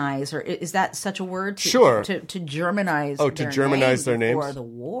Anglinize, or is that such a word? Sure. To Germanize. Oh, to Germanize their names before the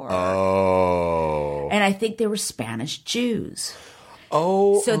war. Oh. And I think they were Spanish Jews.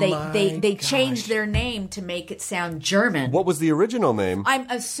 Oh, so they changed their name to make it sound German. What was the original name? I'm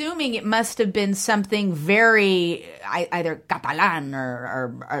assuming it must have been something very either Catalan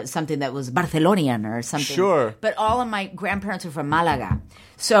or something that was Barcelonian or something. Sure. But all of my grandparents are from Malaga.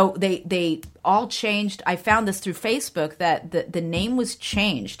 So they all changed. I found this through Facebook that the name was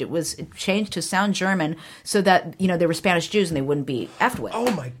changed. It changed to sound German so that, they were Spanish Jews and they wouldn't be effed with.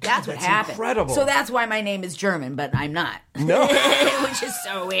 Oh my God, that's what happened. Incredible. So that's why my name is German, but I'm not. No. Which is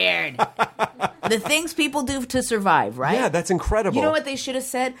so weird. The things people do to survive, right? Yeah, that's incredible. You know what they should have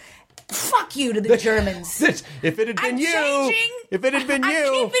said? Fuck you to the Germans. If it had been you. Changing, if it had been you.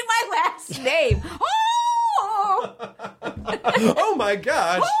 I'm keeping my last name. Oh my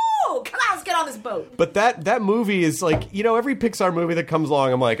gosh. Oh, come on, let's get on this boat. But that movie is like, every Pixar movie that comes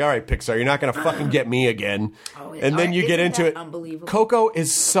along, I'm like, all right, Pixar, you're not going to fucking get me again. And then you get into it. Unbelievable. Coco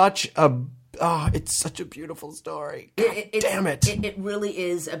is it's such a beautiful story. Damn it. It really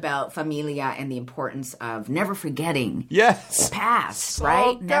is about familia and the importance of never forgetting the past,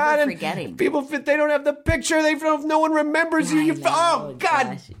 right? Never forgetting. People, they don't have the picture. No one remembers you. God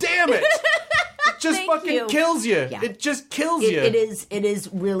damn it. It just fucking kills you. Yeah. It just kills you. It is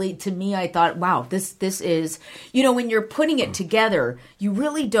really, to me, I thought, wow, this is, when you're putting it together, you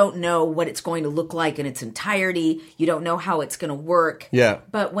really don't know what it's going to look like in its entirety. You don't know how it's going to work. Yeah.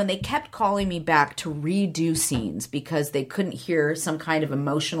 But when they kept calling me back to redo scenes because they couldn't hear some kind of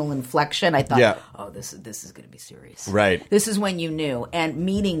emotional inflection, I thought, oh, this is going to be serious. Right. This is when you knew. And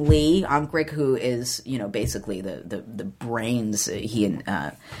meeting Lee Angrich, who is, basically the brains, he and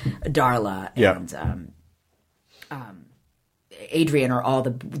Darla and Adrian are all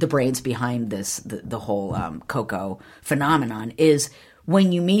the brains behind the whole Coco phenomenon, is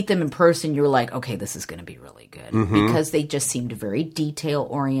when you meet them in person, you're like, okay, this is going to be really good. Mm-hmm. Because they just seemed very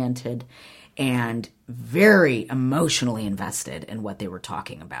detail-oriented and very emotionally invested in what they were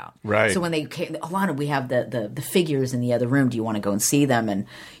talking about. Right. So when they came, Alana, we have the figures in the other room. Do you want to go and see them? And,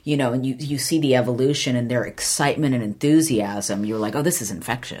 and you see the evolution and their excitement and enthusiasm. You're like, oh, this is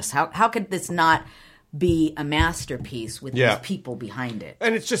infectious. How could this not be a masterpiece with these people behind it?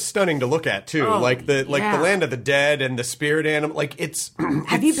 And it's just stunning to look at too. Like the Land of the Dead and the Spirit Animal. Like it's.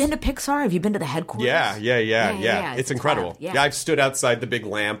 Have you been to Pixar? Have you been to the headquarters? Yeah. It's incredible. Yeah, I've stood outside the big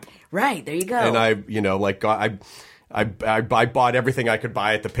lamp. Right, there you go. And I bought everything I could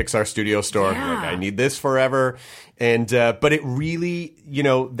buy at the Pixar Studio store. Yeah. Like, I need this forever. And but it really,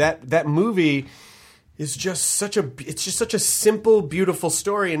 that movie is just such a simple, beautiful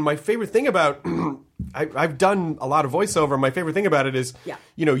story. And my favorite thing about I've done a lot of voiceover. My favorite thing about it is,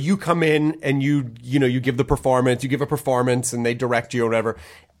 you come in and you give the performance, you give a performance, and they direct you or whatever.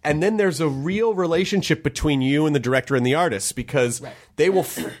 And then there's a real relationship between you and the director and the artist, because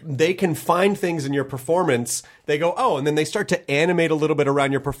they can find things in your performance. They go, oh, and then they start to animate a little bit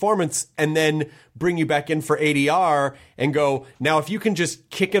around your performance and then bring you back in for ADR and go, now if you can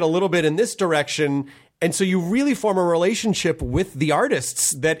just kick it a little bit in this direction. And so you really form a relationship with the artists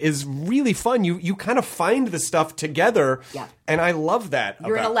that is really fun. You kind of find the stuff together. Yeah. And I love that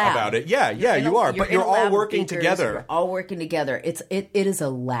about it. Yeah, you are. But you're all working together. We're all working together. It is a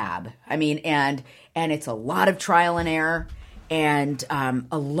lab. I mean, and it's a lot of trial and error and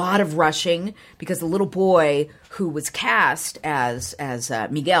a lot of rushing, because the little boy who was cast as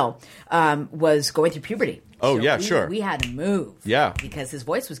Miguel was going through puberty. Oh, so yeah, sure. We had to move. Yeah. Because his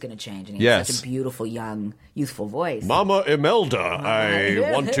voice was going to change. And he had such a beautiful, young, youthful voice. Mama Imelda,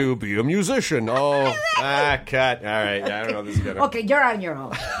 I want to be a musician. Oh, cut. All right. I don't know this is going to... Okay, you're on your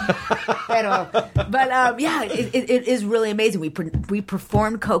own. But it is really amazing. We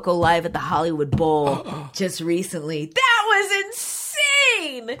performed Coco live at the Hollywood Bowl just recently. That was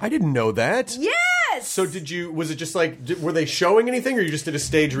insane! I didn't know that. Yes! So was it just like, were they showing anything, or you just did a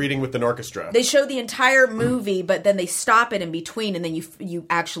stage reading with an orchestra? They show the entire movie, but then they stop it in between, and then you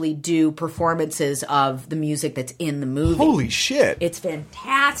actually do performances of the music that's in the movie. Holy shit. It's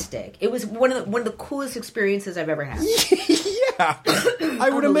fantastic. It was one of the coolest experiences I've ever had. Yeah. I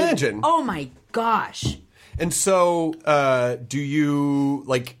would imagine. Oh my gosh. And so, are you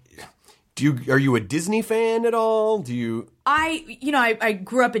a Disney fan at all? I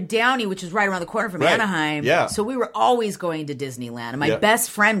grew up in Downey, which is right around the corner from Anaheim. Yeah. So we were always going to Disneyland. And my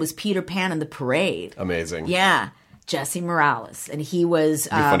best friend was Peter Pan and the Parade. Amazing. Yeah. Jesse Morales. And he was...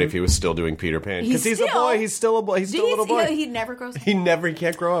 It'd be funny if he was still doing Peter Pan. Because he's a boy. He's still a boy. He's still a little boy. He never grows up. He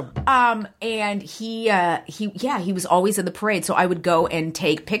can't grow up. And he was always in the parade. So I would go and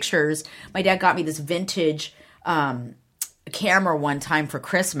take pictures. My dad got me this vintage... camera one time for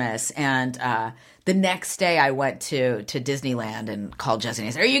Christmas, and the next day I went to Disneyland and called Jesse and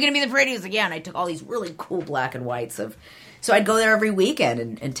I said, "Are you going to be the parade?" He was like, "Yeah." And I took all these really cool black and whites of So I'd go there every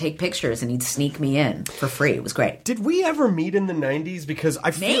weekend and take pictures, and he'd sneak me in for free. It was great. Did we ever meet in the 90s? Because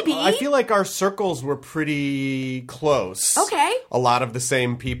I feel like our circles were pretty close. Okay. A lot of the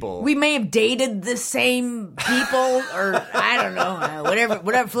same people. We may have dated the same people, or I don't know,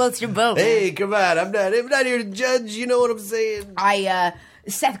 whatever floats your boat. Hey, come on! I'm not here to judge. You know what I'm saying?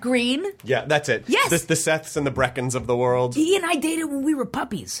 Seth Green. Yeah, that's it. Yes, the Seths and the Breckons of the world. He and I dated when we were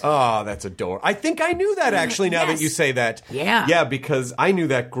puppies. Oh, that's adorable. I think I knew that actually. Now that you say that, yeah, because I knew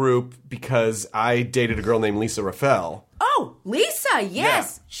that group because I dated a girl named Lisa Raffel. Oh, Lisa,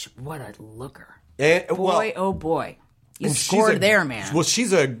 yes. Yeah. What a looker. And, oh boy, you scored there, man. Well, she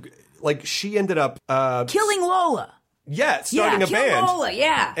ended up killing Lola. Yeah, starting a band. Lola,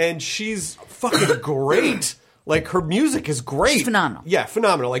 yeah. And she's fucking great. Like, her music is great. She's phenomenal. Yeah,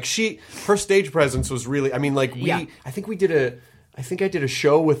 phenomenal. Like, her stage presence was really, I mean, like, I think I did a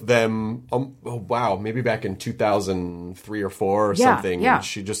show with them, maybe back in 2003 or 4 or something. Yeah. And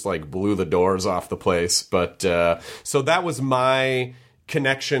she just, like, blew the doors off the place. But, so that was my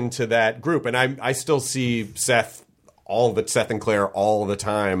connection to that group. And I still see Seth and Claire all the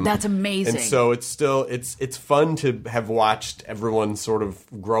time. That's amazing. And so it's still it's fun to have watched everyone sort of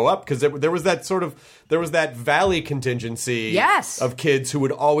grow up, because there was that Valley contingency of kids who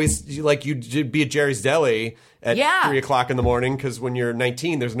would always, like, you'd be at Jerry's Deli at 3 o'clock in the morning, because when you're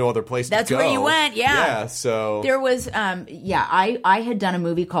 19 there's no other place to go. That's where you went. Yeah, so there was I had done a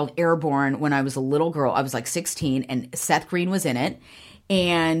movie called Airborne when I was a little girl. I was like 16, and Seth Green was in it.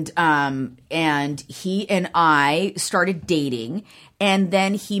 And he and I started dating, and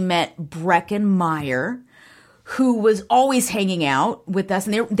then he met Breckin Meyer, who was always hanging out with us,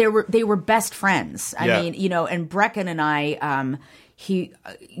 and they were best friends. I mean, you know, and Breckin and I,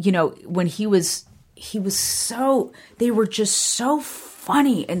 when he was so, they were just so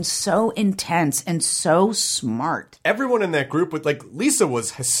funny and so intense and so smart. Everyone in that group, Lisa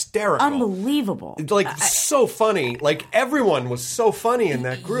was hysterical. Unbelievable. So funny. Like, everyone was so funny in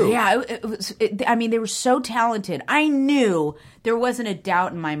that group. Yeah, they were so talented. I knew there wasn't a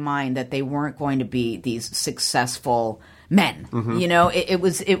doubt in my mind that they weren't going to be these successful men. Mm-hmm. You know, it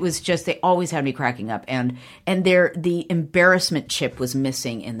was just, they always had me cracking up, and the embarrassment chip was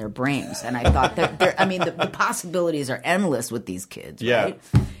missing in their brains, and I thought the possibilities are endless with these kids, right?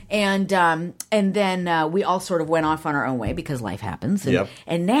 And then we all sort of went off on our own way because life happens,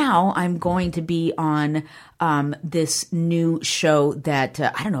 and now I'm going to be on this new show that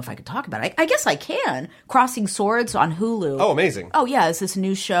I don't know if I could talk about it. I guess I can. Crossing Swords on Hulu. Oh, amazing. Oh yeah, it's this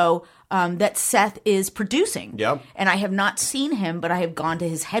new show that Seth is producing. Yep. And I have not seen him, but I have gone to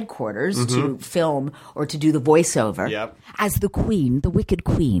his headquarters to film or to do the voiceover. Yep. As the queen, the Wicked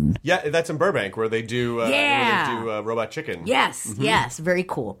Queen. Yeah, that's in Burbank where they do Robot Chicken. Yes, yes, very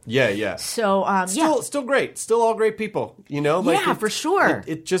cool. Yeah. So still great. Still all great people, you know? For sure.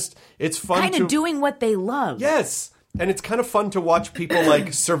 It's fun kind of doing what they love. Yes. And it's kind of fun to watch people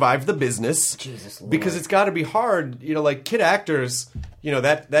survive the business. Jesus Lord. Because it's got to be hard, you know, like kid actors, you know,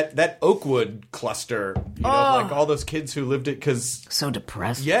 that Oakwood cluster, you know, like all those kids who lived it, because so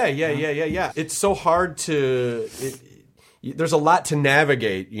depressed. Yeah. It's so hard there's a lot to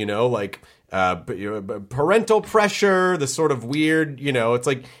navigate, you know, like parental pressure, the sort of weird, you know, it's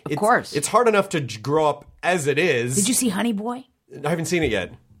like, of course, it's hard enough to grow up as it is. Did you see Honey Boy? I haven't seen it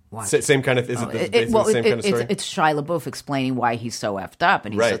yet. Same kind of. Is it the same kind of story? It's Shia LaBeouf explaining why he's so effed up,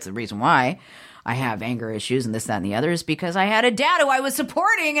 and he says the reason why I have anger issues and this, that, and the other is because I had a dad who I was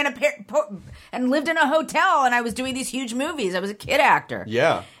supporting and lived in a hotel, and I was doing these huge movies. I was a kid actor.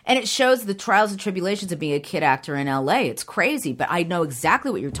 Yeah. And it shows the trials and tribulations of being a kid actor in L.A. It's crazy, but I know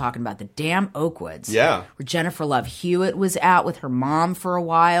exactly what you're talking about. The damn Oakwoods. Yeah. Where Jennifer Love Hewitt was out with her mom for a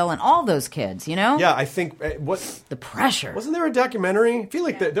while, and all those kids, you know? Yeah, I think the pressure. Wasn't there a documentary? I feel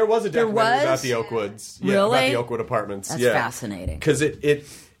like there was a documentary about the Oakwoods. Yeah, really? About the Oakwood apartments. That's fascinating. Because it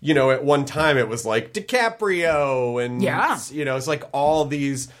you know, at one time it was like DiCaprio and you know, it's like all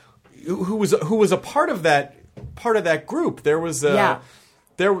these who was a part of that group. There was there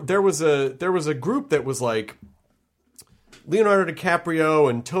was a group that was like Leonardo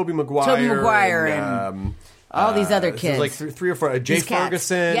DiCaprio and Tobey Maguire and all these other kids. Like three or four. Jay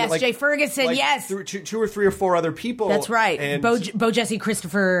Ferguson. Yes, Jay Ferguson, yes. Two or three or four other people. That's right. And Bo Jesse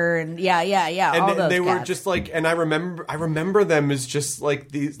Christopher and and all those they cats. were just like, and I remember them as just like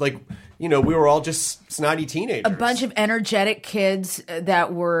these, like, you know, we were all just snotty teenagers. A bunch of energetic kids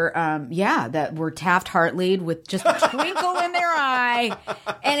that were, Taft-Hartley'd with just a twinkle in their eye.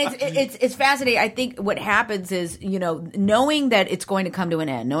 And it's fascinating. I think what happens is, you know, knowing that it's going to come to an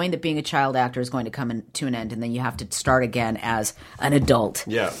end, knowing that being a child actor is going to come to an end, and then you have to start again as an adult,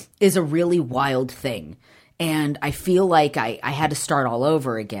 is a really wild thing. And I feel like I had to start all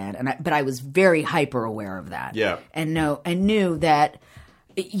over again. But I was very hyper aware of that. Yeah. And knew that,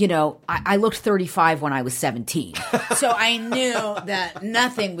 you know, I looked 35 when I was 17. So I knew that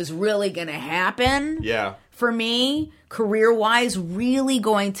nothing was really going to happen for me, career-wise, really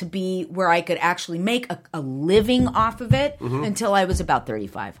going to be where I could actually make a living off of it until I was about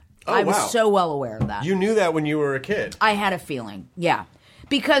 35. I was so well aware of that. You knew that when you were a kid. I had a feeling, yeah.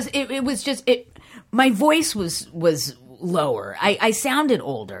 Because it was just my voice was lower. I sounded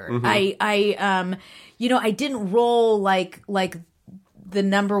older. I didn't roll like the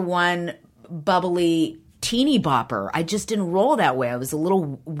number one bubbly teeny bopper. I just didn't roll that way. I was a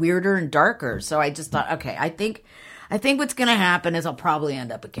little weirder and darker. So I just thought, okay, I think what's going to happen is I'll probably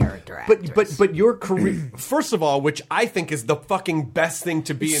end up a character actress. But your career, first of all, which I think is the fucking best thing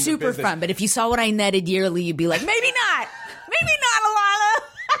to be in the business. Super fun. But if you saw what I netted yearly, you'd be like, maybe not. Maybe not, Alana.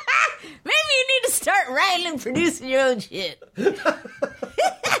 Maybe you need to start writing and producing your own shit.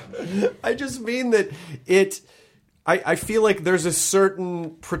 I just mean that I feel like there's a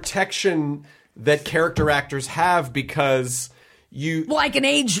certain protection that character actors have because well, I can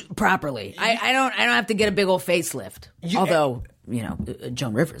age properly. I don't have to get a big old facelift. Although, you know,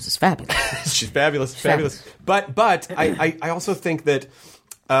 Joan Rivers is fabulous. She's fabulous. But I also think that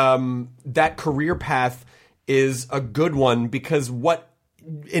that career path is a good one because what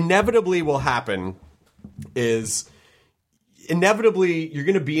inevitably will happen is inevitably you're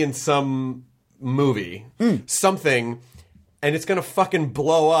going to be in some movie, something, and it's going to fucking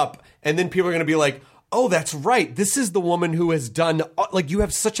blow up, and then people are going to be like, oh, that's right. This is the woman who has done, like, you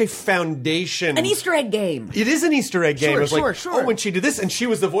have such a foundation. An Easter egg game. It is an Easter egg game. Sure. Oh, and she did this, and she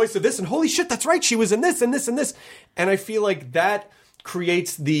was the voice of this, and holy shit, that's right. She was in this, and this, and this. And I feel like that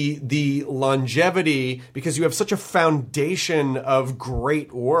creates the longevity because you have such a foundation of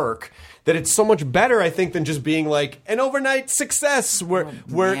great work that it's so much better, I think, than just being like an overnight success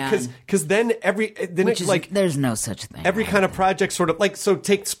because then there's no such thing. Every kind of project sort of like, so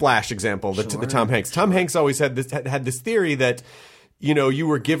take Splash example, the Tom Hanks. Tom Hanks always had this theory that, you know, you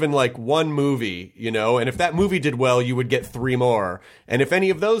were given like one movie, you know, and if that movie did well, you would get 3 more. And if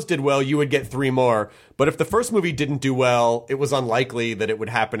any of those did well, you would get 3 more. But if the first movie didn't do well, it was unlikely that it would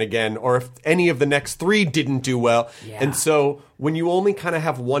happen again. Or if any of the next 3 didn't do well. Yeah. And so when you only kind of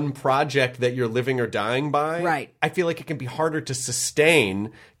have one project that you're living or dying by, right, I feel like it can be harder to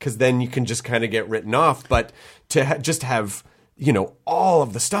sustain because then you can just kind of get written off. But to just have, you know, all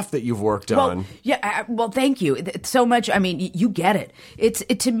of the stuff that you've worked on. Yeah. Well, thank you. It's so much. I mean, you get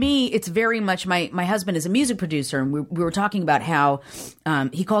it. To me, it's very much my husband is a music producer, and we were talking about how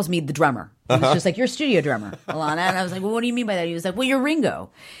he calls me the drummer. He was just like, you're a studio drummer, Alana. And I was like, well, what do you mean by that? He was like, well, you're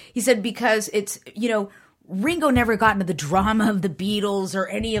Ringo. He said, because it's, you know, Ringo never got into the drama of the Beatles or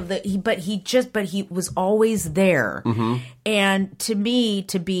any of but he was always there. Mm-hmm. And to me,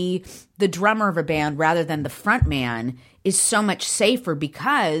 to be the drummer of a band rather than the front man is so much safer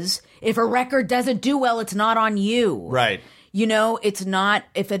because if a record doesn't do well, it's not on you. Right. You know, it's not,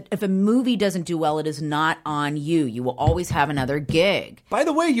 if a movie doesn't do well, it is not on you. You will always have another gig. By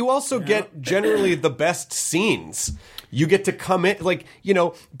the way, you also get generally the best scenes. You get to come in, like, you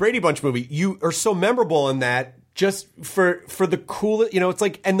know, Brady Bunch movie, you are so memorable in that just for the cool, you know, it's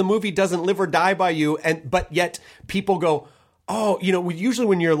like, and the movie doesn't live or die by you, but yet people go, oh, you know, usually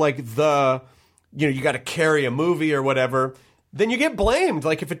when you're like you know, you got to carry a movie or whatever, then you get blamed.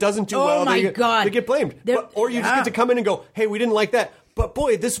 Like if it doesn't do well, they get blamed. Or you just get to come in and go, hey, we didn't like that. But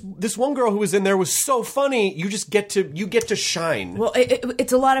boy, this one girl who was in there was so funny. You just get to shine. Well,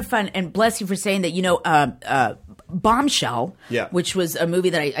 it's a lot of fun, and bless you for saying that. You know, Bombshell, which was a movie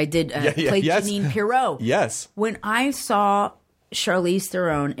that I did play Janine Pirro. Yes. When I saw Charlize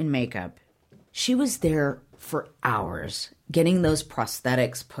Theron in makeup, she was there for hours getting those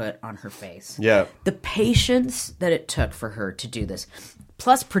prosthetics put on her face. Yeah. The patience that it took for her to do this.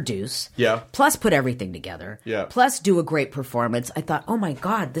 Plus produce, plus put everything together, plus do a great performance. I thought, oh my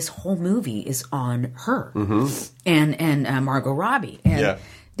God, this whole movie is on her and Margot Robbie. And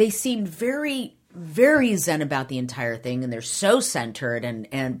they seemed very, very zen about the entire thing, and they're so centered.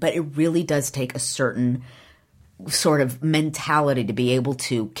 But it really does take a certain sort of mentality to be able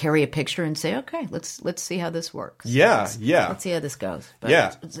to carry a picture and say, okay, let's see how this works. Let's see how this goes.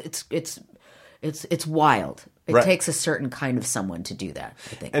 But it's wild. It takes a certain kind of someone to do that,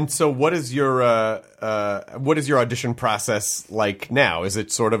 I think. And so what is your audition process like now? Is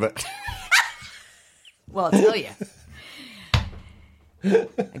it sort of a... Well, I'll tell you.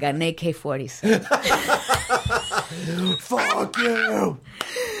 I got an AK-47. Fuck you!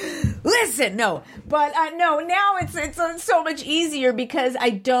 Listen, no, but no. Now it's so much easier because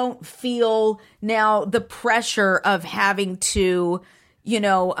I don't feel now the pressure of having to,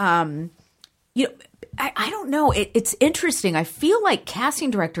 I don't know. It's interesting. I feel like casting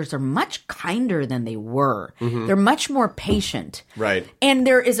directors are much kinder than they were. Mm-hmm. They're much more patient. Right. And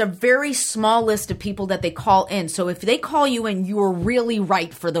there is a very small list of people that they call in. So if they call you in, you're really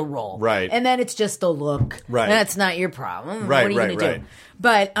right for the role. Right. And then it's just a look. Right. That's not your problem. Right, what are you right, going to right. do?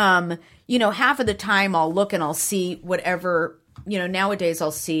 But, half of the time I'll look and I'll see whatever – nowadays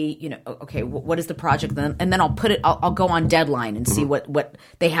I'll see, okay, what is the project? And then I'll put it, I'll go on Deadline and see what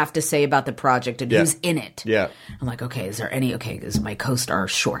they have to say about the project and who's in it. Yeah. I'm like, okay, is my co-star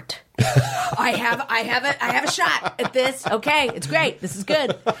short? I have a shot at this. Okay, it's great. This is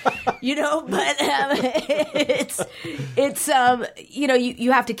good. But you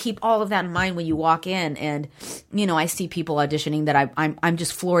have to keep all of that in mind when you walk in, and I see people auditioning that I'm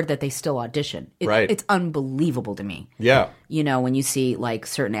just floored that they still audition. Right. It's unbelievable to me. Yeah. When you see like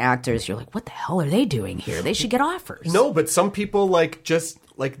certain actors, you're like, what the hell are they doing here? They should get offers. No, but some people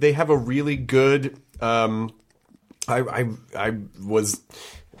they have a really good.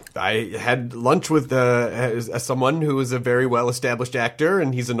 I had lunch with someone who is a very well-established actor,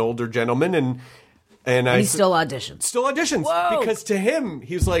 and he's an older gentleman, and he still auditions. Still auditions. Whoa. Because to him,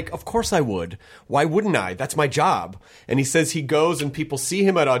 he's like, of course I would. Why wouldn't I? That's my job. And he says he goes and people see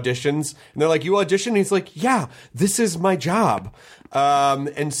him at auditions, and they're like, you audition? And he's like, yeah, this is my job.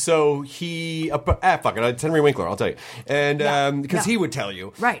 And so he, fuck it, it's Henry Winkler, I'll tell you. And, because he would tell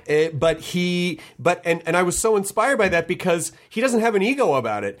you. Right. And I was so inspired by that because he doesn't have an ego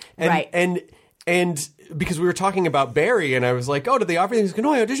about it. And, right. And because we were talking about Barry, and I was like, oh, did they offer you? He's like,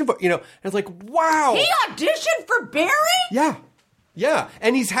 no, I auditioned for, and I was like, wow. He auditioned for Barry? Yeah. Yeah,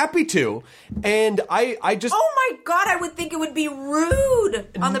 and he's happy to. And I just... Oh my God, I would think it would be rude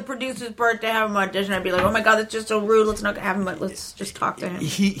on the producer's part to have him audition. I'd be like, oh my God, that's just so rude. Let's not have him, let's just talk to him.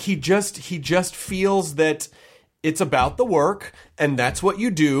 He just feels that it's about the work, and that's what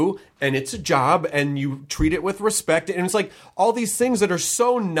you do, and it's a job, and you treat it with respect. And it's like all these things that are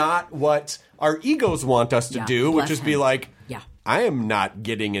so not what our egos want us to do, which is be like... I am not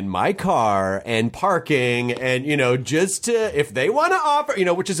getting in my car and parking and, just to, if they want to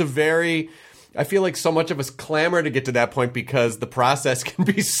offer, which is I feel like so much of us clamor to get to that point because the process can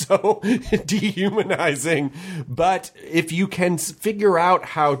be so dehumanizing. But if you can figure out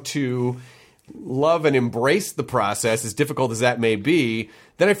how to love and embrace the process, as difficult as that may be,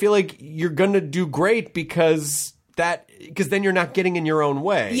 then I feel like you're going to do great because then you're not getting in your own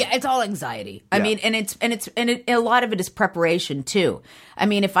way. Yeah, it's all anxiety. I mean, and a lot of it is preparation too. I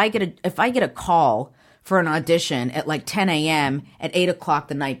mean, if I get a call for an audition at like 10 a.m. at 8 o'clock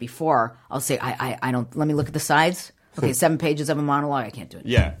the night before, I'll say, I don't. Let me look at the sides. Okay, 7 pages of a monologue. I can't do it.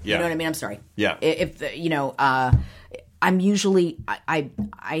 Yeah. You know what I mean? I'm sorry. Yeah. If I'm usually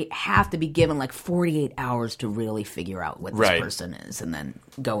I have to be given like 48 hours to really figure out what this person is and then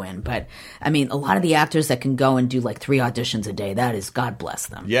go in. But I mean, a lot of the actors that can go and do like 3 auditions a day, that is God bless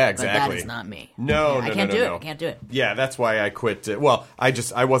them. Yeah, exactly. But that is not me. I can't do it. I can't do it. Yeah, that's why I quit. Well,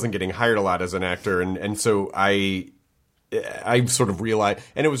 I wasn't getting hired a lot as an actor, and so I sort of realized,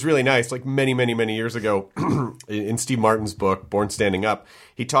 and it was really nice, like many, many, many years ago, in Steve Martin's book, Born Standing Up,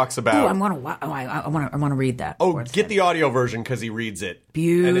 he talks about... I want to read that. Oh, get the audio version because he reads it.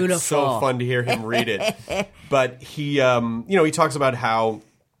 Beautiful. And it's so fun to hear him read it. But he, he talks about how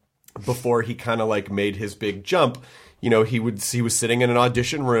before he kind of like made his big jump, he was sitting in an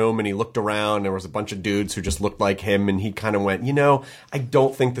audition room and he looked around. There was a bunch of dudes who just looked like him, and he kind of went, I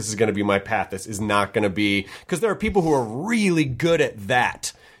don't think this is going to be my path. This is not going to be, because there are people who are really good at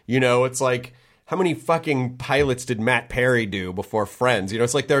that. It's like, how many fucking pilots did Matt Perry do before Friends?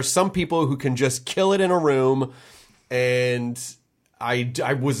 It's like there are some people who can just kill it in a room, and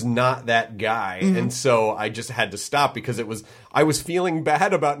I was not that guy. Mm-hmm. And so I just had to stop because I was feeling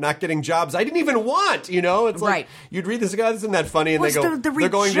bad about not getting jobs I didn't even want, It's like, you'd read this, guy, isn't that funny? And they go, they're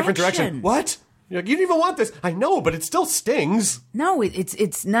going a different direction. What? You're like, you didn't even want this. I know, but it still stings. No,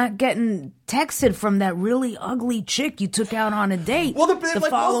 it's not getting texted from that really ugly chick you took out on a date. Well, the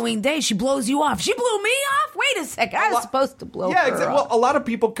following day, she blows you off. She blew me off? Wait a second. I was supposed to blow her exactly. off. Well, a lot of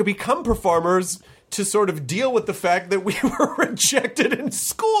people could become performers to sort of deal with the fact that we were rejected in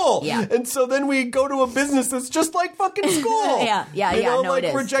school. Yeah. And so then we go to a business that's just like fucking school. Yeah. No, like it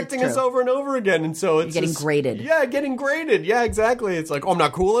is. rejecting us over and over again. And so it's getting graded. Yeah, getting graded. Yeah, exactly. It's like, I'm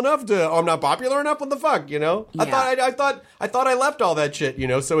not cool enough I'm not popular enough. What the fuck, Yeah. I thought I left all that shit,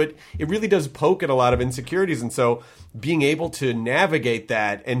 So it really does poke at a lot of insecurities. And so being able to navigate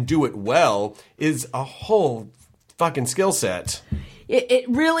that and do it well is a whole fucking skill set. It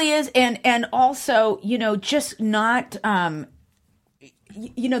really is, and also, just not.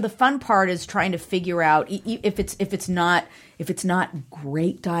 The fun part is trying to figure out if it's not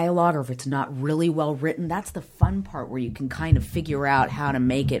great dialogue or if it's not really well written. That's the fun part where you can kind of figure out how to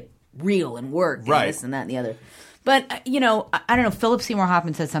make it real and work, and this and that and the other. But, I don't know, Philip Seymour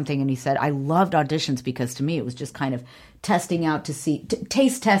Hoffman said something, and he said, I loved auditions because to me it was just kind of testing out to see,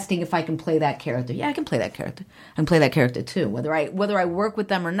 taste testing if I can play that character. Yeah, I can play that character. I can play that character too. Whether I work with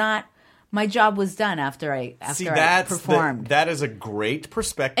them or not, my job was done after I performed. That is a great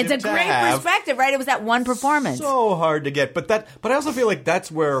perspective. It's a great perspective, right? It was that one performance. So hard to get. But I also feel like that's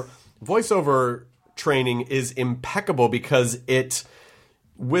where voiceover training is impeccable because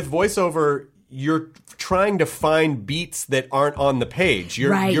with voiceover, you're trying to find beats that aren't on the page.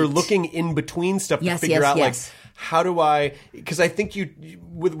 You're looking in between stuff to figure out like how do I? Because I think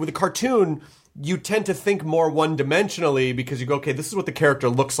with a cartoon, you tend to think more one-dimensionally because you go, okay, this is what the character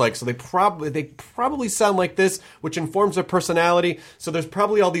looks like, so they probably sound like this, which informs their personality. So there's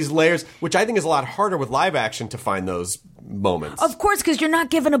probably all these layers, which I think is a lot harder with live action to find those moments. Of course, because you're not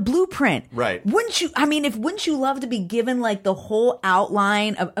given a blueprint. Right. Wouldn't you love to be given like the whole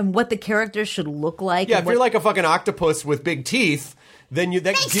outline of what the character should look like? Yeah, if you're like a fucking octopus with big teeth, then you...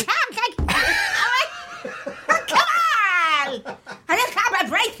 Come on! I just got my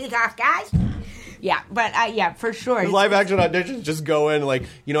braces off, guys. Yeah, but for sure. Live action auditions just go in like,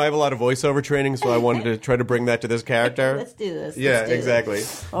 I have a lot of voiceover training, so I wanted to try to bring that to this character. Let's do this. Yeah, exactly.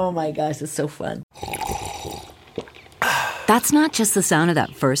 Oh my gosh, it's so fun. That's not just the sound of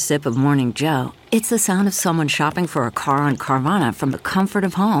that first sip of Morning Joe. It's the sound of someone shopping for a car on Carvana from the comfort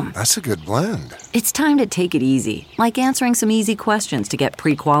of home. That's a good blend. It's time to take it easy, like answering some easy questions to get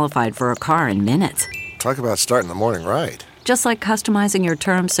pre-qualified for a car in minutes. Talk about starting the morning right. Just like customizing your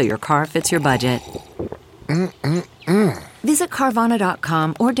terms so your car fits your budget. Visit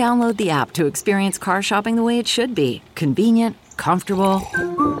Carvana.com or download the app to experience car shopping the way it should be. Convenient, comfortable.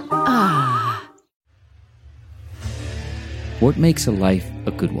 Ah. What makes a life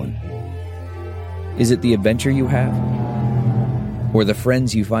a good one? Is it the adventure you have? Or the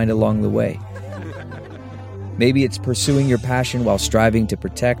friends you find along the way? Maybe it's pursuing your passion while striving to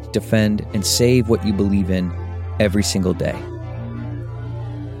protect, defend, and save what you believe in every single day.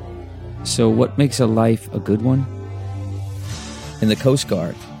 So what makes a life a good one? In the Coast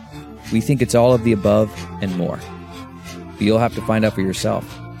Guard, we think it's all of the above and more. But you'll have to find out for yourself.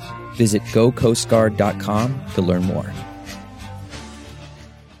 Visit gocoastguard.com to learn more.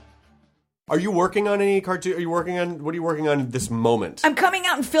 Are you working on any cartoon? What are you working on this moment? I'm coming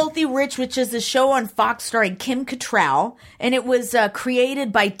out in Filthy Rich, which is a show on Fox starring Kim Cattrall, and it was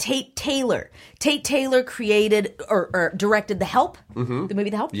created by Tate Taylor. Tate Taylor created or directed The Help, the movie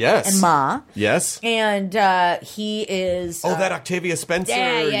The Help, yes, and Ma, yes, and he is that Octavia Spencer,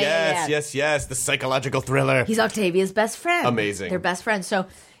 yes, the psychological thriller. He's Octavia's best friend. Amazing, they're best friends. So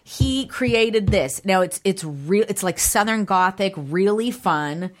he created this. Now it's real. It's like Southern Gothic, really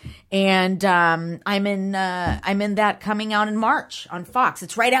fun. And I'm in that coming out in March on Fox.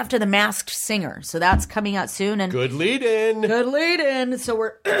 It's right after The Masked Singer, so that's coming out soon. And good lead in. So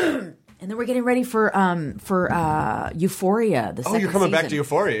we're and then we're getting ready for Euphoria. The second you're coming season. back to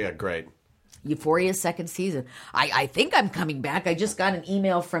Euphoria. Great. Euphoria's second season. I think I'm coming back. I just got an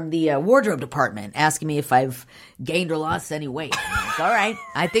email from the wardrobe department asking me if I've gained or lost any weight. I'm like, all right,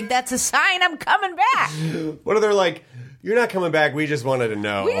 I think that's a sign I'm coming back. What are they like? You're not coming back. We just wanted to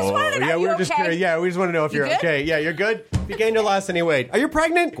know. We just wanted to know. Yeah, we were just curious. Yeah, we just want to know if you're okay. Yeah, you're good. If you gained or lost any weight. Are you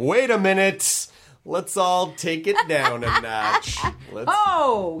pregnant? Wait a minute. Let's all take it down a notch.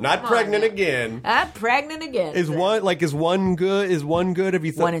 Not pregnant again. Not pregnant again. Is one good? Is one good? Have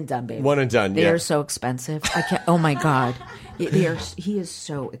you thought? One and done, baby. One and done. They are so expensive. I can't. Oh my God, he is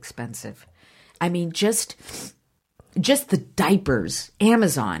so expensive. I mean, just the diapers.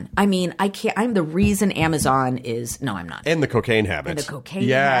 Amazon. I mean, I can't. I'm the reason Amazon is. No, I'm not. And the cocaine habit.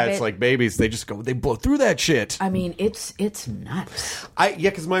 habit. It's like babies. They just go. They blow through that shit. I mean, it's nuts.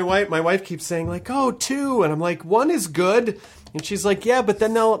 Because my wife keeps saying like, oh, 2, and I'm like, 1 is good. And she's like, yeah, but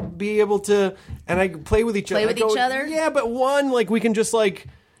then they'll be able to, and I play with each other. Play with each other? Yeah, but 1, like, we could just, like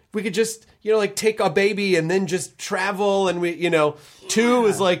take a baby and then just travel, and 2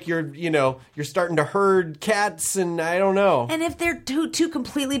 is like you're starting to herd cats, and I don't know. And if they're two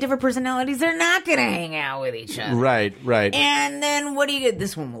completely different personalities, they're not going to hang out with each other. Right. And then what do you get?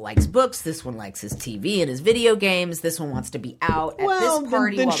 This one likes books. This one likes his TV and his video games. This one wants to be out at this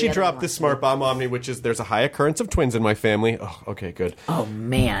party. Then she dropped this smart bomb on me, which is there's a high occurrence of twins in my family. Oh, okay, good. Oh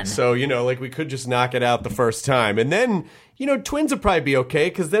man. So we could just knock it out the first time, and then. twins would probably be okay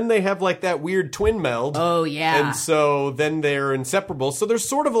because then they have like that weird twin meld. Oh, yeah. And so then they're inseparable. So they're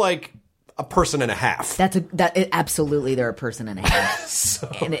sort of like a person and a half. Absolutely, they're a person and a half.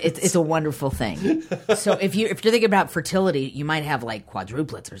 And it's a wonderful thing. So if you're thinking about fertility, you might have like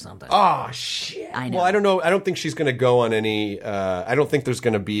quadruplets or something. Oh shit! I know. Well, I don't know. I don't think she's going to go on any. I don't think there's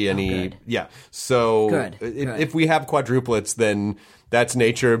going to be any. Good. Yeah. So Good. If we have quadruplets, then that's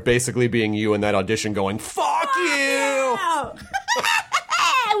nature basically being you in that audition going, "Fuck you."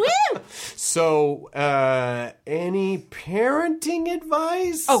 Woo! So, any parenting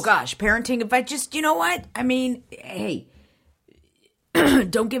advice? Oh gosh, parenting advice. Just, you know what? I mean, hey,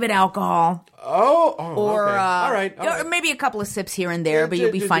 don't give it alcohol. Or okay. All right. Or maybe a couple of sips here and there, but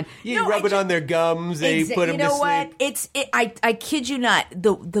you'll be fine. You rub it on their gums. They put them to sleep. You know what? I kid you not.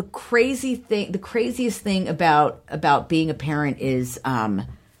 The craziest thing about being a parent is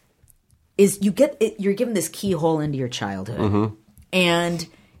you're given this keyhole into your childhood,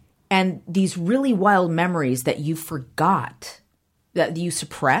 and these really wild memories that you forgot, that you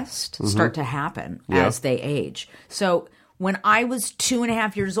suppressed, start to happen as they age. So when I was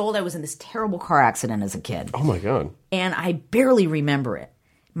 2.5 years old, I was in this terrible car accident as a kid. Oh my God. And I barely remember it.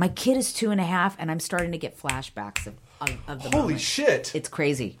 My kid is 2.5, and I'm starting to get flashbacks of the Holy moment. shit. It's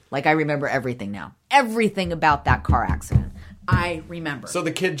crazy. Like, I remember everything now. Everything about that car accident. I remember. So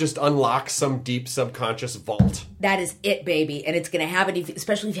the kid just unlocks some deep subconscious vault. That is it, baby. And it's going to happen,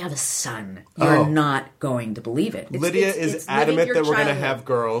 especially if you have a son. You're not going to believe it. Lydia is adamant that we're going to have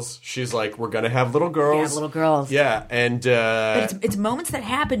girls. She's like, we're going to have little girls. Yeah, little girls. Yeah, and... but it's moments that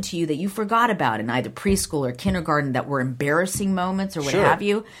happen to you that you forgot about in either preschool or kindergarten that were embarrassing moments or what have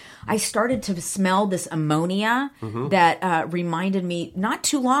you. I started to smell this ammonia that reminded me, not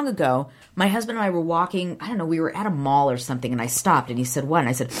too long ago, my husband and I were walking, I don't know, we were at a mall or something, and I stopped, and he said, what? And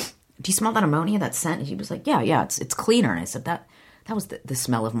I said, do you smell that ammonia, that scent? And he was like, yeah, it's cleaner. And I said, that was the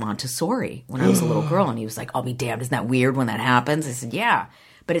smell of Montessori when I was a little girl. And he was like, I'll be damned, isn't that weird when that happens? I said, yeah.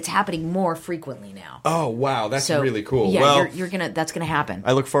 But it's happening more frequently now. Oh, wow. That's really cool. Yeah, well, that's gonna happen.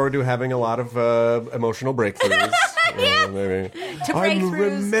 I look forward to having a lot of emotional breakthroughs. Maybe. I'm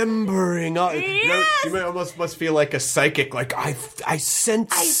remembering. You almost must feel like a psychic. Like I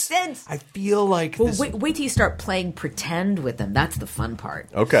sense. I feel like. Well, wait till you start playing pretend with them. That's the fun part.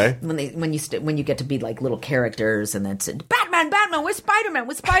 Okay. When you get to be like little characters, and then say, Batman, where's Spider-Man?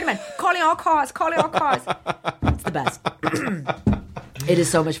 Calling all cars. It's the best. It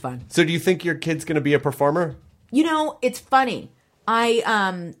is so much fun. So do you think your kid's going to be a performer? You know, it's funny.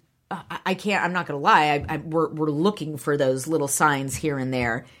 I can't, I'm not going to lie. We're looking for those little signs here and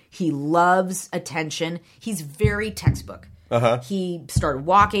there. He loves attention. He's very textbook. He started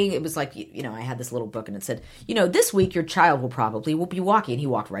walking. It was like, I had this little book and it said, this week your child will be walking. And he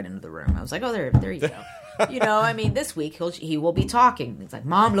walked right into the room. I was like, oh, there you go. This week he will be talking. He's like,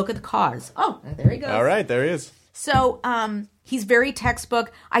 Mom, look at the cars. Oh, there he goes. All right, there he is. So, he's very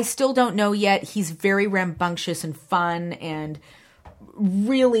textbook. I still don't know yet. He's very rambunctious and fun and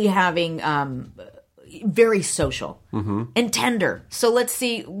really having very social and tender. So let's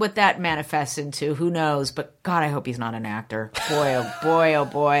see what that manifests into. Who knows? But God, I hope he's not an actor. Boy, oh boy, oh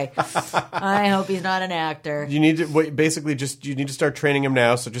boy. I hope he's not an actor. You need to you need to start training him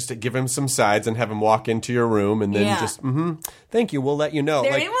now. So just to give him some sides and have him walk into your room and then thank you. We'll let you know.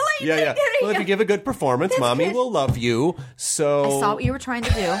 We'll let you know. Well, if you give a good performance, Mommy will love you. So I saw what you were trying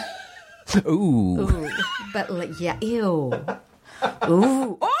to do. Ooh. But yeah, ew.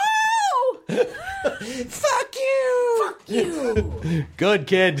 Ooh. Oh! Fuck you! Good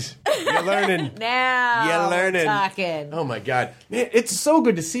kid. You're learning. Now you're learning. We're talking. Oh my God, man! It's so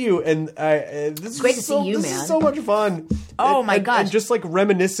good to see you, and this great to see you, man. This is so much fun. Oh my gosh! And just like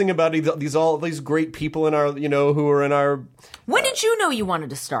reminiscing about all these great people in our, who are in our. When did you know you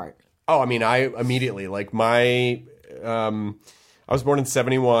wanted to start? Oh, I mean, I immediately I was born in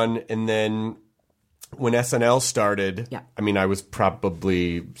 1971, and then. When SNL started, I mean, I was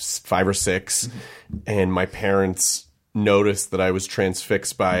probably 5 or 6, and my parents noticed that I was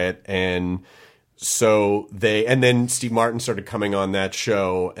transfixed by it, and so and then Steve Martin started coming on that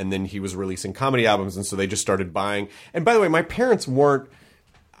show, and then he was releasing comedy albums, and so they just started buying. And by the way, my parents weren't,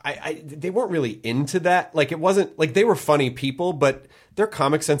 they weren't really into that. Like, it wasn't, like, they were funny people, but their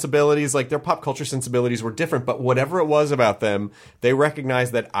comic sensibilities, like their pop culture sensibilities were different, but whatever it was about them, they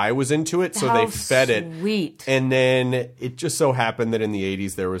recognized that I was into it, so they fed it. Sweet. And then it just so happened that in the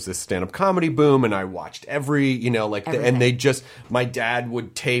 80s there was this stand-up comedy boom, and I watched my dad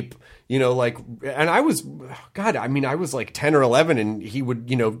would tape, and I was, I was like 10 or 11, and he would,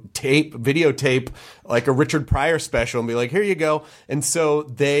 videotape like a Richard Pryor special and be like, here you go. And so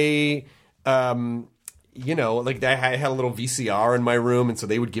they, you know, like I had a little VCR in my room, and so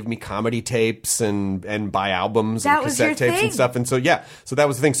they would give me comedy tapes and buy albums and cassette tapes and stuff. And so so that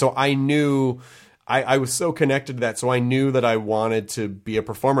was the thing. So I knew I was so connected to that. So I knew that I wanted to be a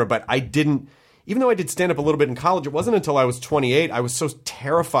performer, but I didn't. Even though I did stand up a little bit in college, it wasn't until I was 28. I was so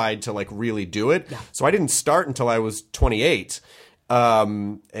terrified to like really do it. Yeah. So I didn't start until I was 28.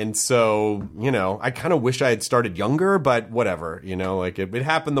 And so, you know, I kind of wish I had started younger, but whatever, you know, like it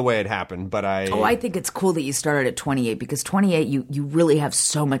happened the way it happened. But I think it's cool that you started at 28 because 28, you really have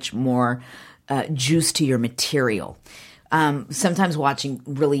so much more juice to your material. Sometimes watching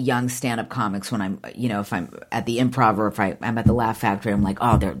really young stand-up comics when I'm, you know, if I'm at the Improv or if I'm at the Laugh Factory, I'm like,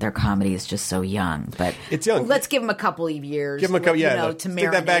 oh, their comedy is just so young. But it's young. Let's give them a couple of years. Give them a couple, to marinate.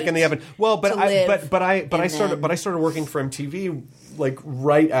 Stick that back in the oven. Well, but I started working for MTV like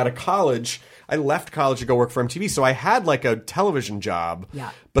right out of college. I left college to go work for MTV, so I had like a television job.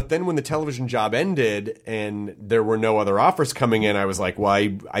 Yeah. But then when the television job ended and there were no other offers coming in, I was like, well,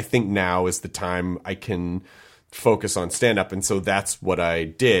 I think now is the time I can focus on stand-up, and so that's what I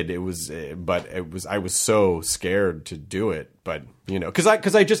did. I was so scared to do it, but you know, because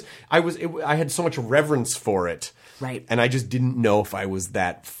I had so much reverence for it, right? And I just didn't know if I was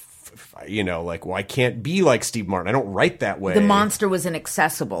that, you know, like, well, I can't be like Steve Martin. I don't write that way. The monster was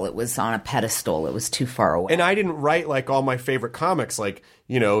inaccessible. It was on a pedestal. It was too far away. And I didn't write like all my favorite comics, like,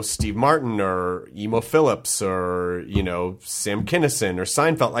 you know, Steve Martin or Emo Phillips or, you know, Sam Kinison or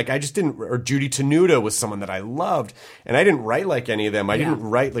Seinfeld. Like I just didn't, or Judy Tenuta was someone that I loved. And I didn't write like any of them. I didn't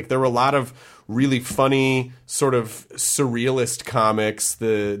write, like there were a lot of really funny sort of surrealist comics,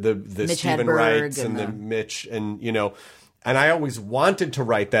 the Mitch Stephen Hedberg Wrights and the Mitch and, you know, and I always wanted to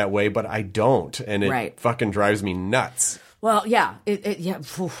write that way, but I don't. And it fucking drives me nuts. Well, yeah.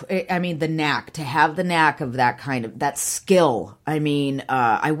 I mean, the knack, to have the knack of that kind of, that skill. I mean,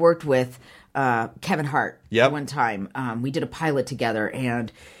 I worked with Kevin Hart one time. We did a pilot together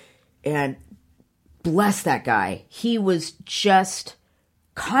and bless that guy. He was just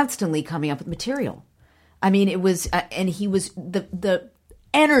constantly coming up with material. I mean, it was, and he was, the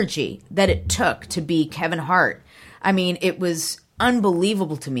energy that it took to be Kevin Hart. I mean, it was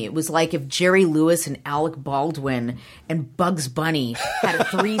unbelievable to me. It was like if Jerry Lewis and Alec Baldwin and Bugs Bunny had a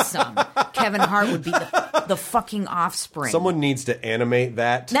threesome. Kevin Hart would be the fucking offspring. Someone needs to animate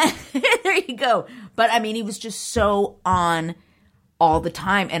that. There you go. But I mean, he was just so on all the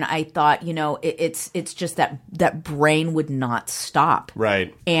time. And I thought, you know, it's just that brain would not stop.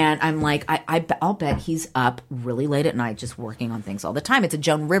 Right. And I'm like, I'll bet he's up really late at night just working on things all the time. It's a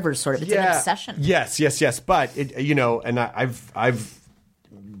Joan Rivers sort of, it's an obsession. Yes. But, you know, and I've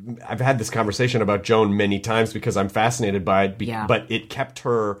had this conversation about Joan many times because I'm fascinated by it, but it kept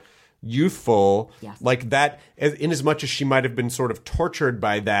her youthful. Yes. Like that, in as much as she might have been sort of tortured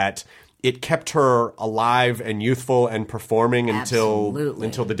by that, it kept her alive and youthful and performing until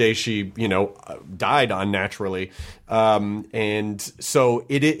the day she, you know, died unnaturally. And so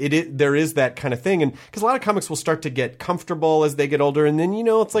it there is that kind of thing. And because a lot of comics will start to get comfortable as they get older. And then, you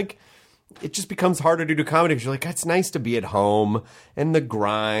know, it's like, it just becomes harder to do comedy because you're like, it's nice to be at home and the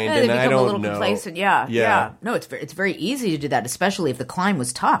grind. And I don't know. A little complacent. Yeah. No, it's very easy to do that, especially if the climb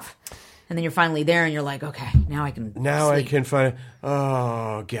was tough. And then you're finally there and you're like, okay, now I can sleep. I can find,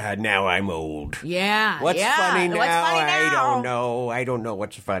 oh, God, now I'm old. Yeah. What's funny now? I don't know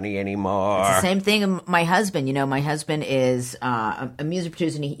what's funny anymore. It's the same thing. My husband, you know, is a music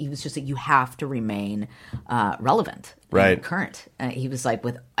producer, and he was just like, you have to remain relevant. Right. Current. He was like,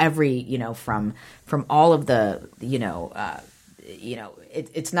 with every, you know, from all of the,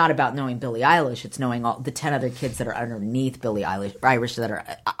 it's not about knowing Billie Eilish. It's knowing all the 10 other kids that are underneath Billie Eilish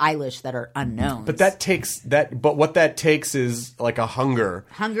that are unknown. But what that takes is like a hunger.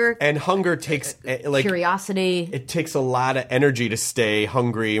 And hunger takes like curiosity. It takes a lot of energy to stay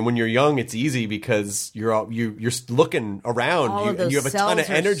hungry. And when you're young, it's easy because you're looking around. All of those you have a cells ton of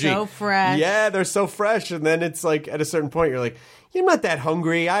energy. Are so fresh. Yeah, they're so fresh. And then it's like at a certain point, you're like, you're not that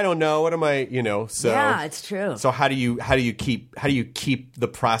hungry. I don't know. What am I? You know. So yeah, it's true. So how do you keep the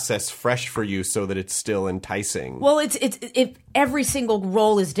process fresh for you so that it's still enticing? Well, it's every single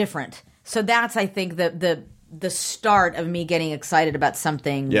role is different. So that's, I think, the start of me getting excited about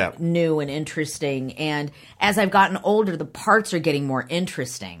something new and interesting. And as I've gotten older, the parts are getting more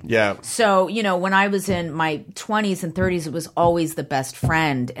interesting. Yeah. So, you know, when I was in my 20s and 30s, it was always the best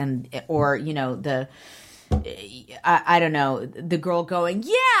friend or, you know, I don't know, the girl going,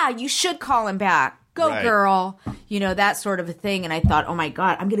 yeah, you should call him back. Go Right. girl. That sort of a thing. And I thought, oh my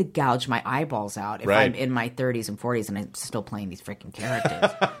God, I'm going to gouge my eyeballs out if I'm in my 30s and 40s and I'm still playing these freaking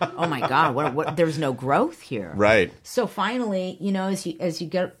characters. Oh my God, what there's no growth here. Right. So finally, as you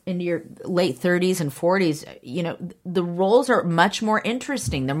get into your late 30s and 40s, the roles are much more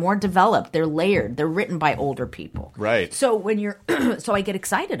interesting. They're more developed. They're layered. They're written by older people. Right. So when you're, so I get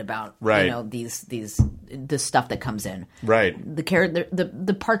excited about, the stuff that comes in. Right.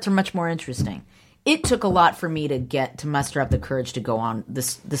 The parts are much more interesting. It took a lot for me to muster up the courage to go on the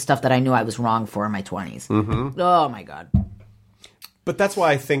stuff that I knew I was wrong for in my 20s. Mm-hmm. Oh my God. But that's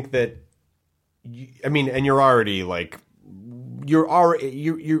why I think that, and you're already like, you're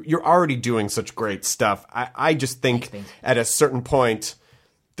already doing such great stuff. I just think at a certain point,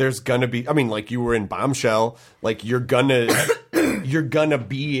 there's gonna be, like you were in Bombshell, like you're gonna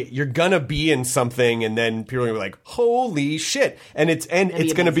be in something, and then people are gonna be like, holy shit. And it's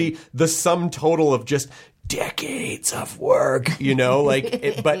gonna be the sum total of just decades of work, and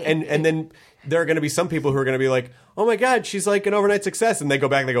then there are going to be some people who are going to be like, oh my God, she's like an overnight success. And they go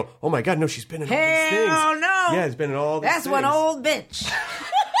back and they go, oh my God, no, she's been in all these things. Hell no. Yeah, it's been in all these That's things. one old bitch.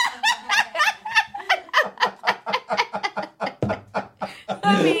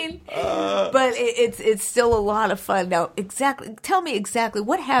 But it's still a lot of fun. Now, tell me exactly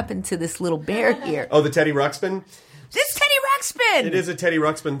what happened to this little bear here. Oh, the Teddy Ruxpin? This Teddy Ruxpin. It is a Teddy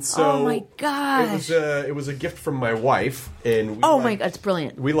Ruxpin. So oh my gosh, it was a gift from my wife, and my God, it's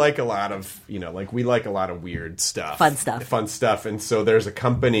brilliant. We like a lot of we like a lot of weird stuff, fun stuff, and so there's a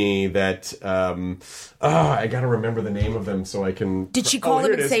company that I got to remember the name of them so I can. Did she call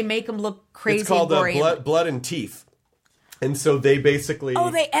them and say make them look crazy? It's called Blood and Teeth. And so they basically... Oh,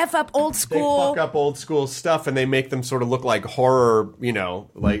 they F up old school. They fuck up old school stuff, and they make them sort of look like horror,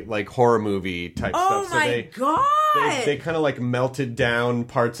 like horror movie type stuff. Oh, my God! They kind of like melted down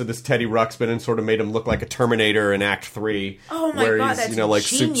parts of this Teddy Ruxpin and sort of made him look like a Terminator in Act 3. Oh, my where God, he's, that's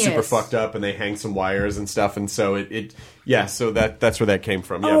genius. Super fucked up, and they hang some wires and stuff. And so so that's where that came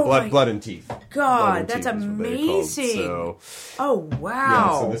from. Yeah, oh Blood and Teeth. God, that's amazing. So, oh,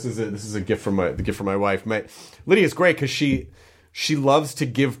 wow. Yeah, so this is a gift from my wife. Lydia's great because she loves to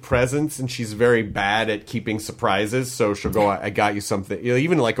give presents, and she's very bad at keeping surprises. So she'll go, I got you something.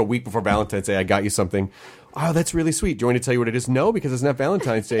 Even like a week before Valentine's Day, I got you something. Oh, that's really sweet. Do you want me to tell you what it is? No, because it's not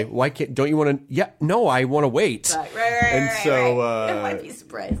Valentine's Day. Why can't? Don't you want to? Yeah, no, I want to wait. Right. So it might be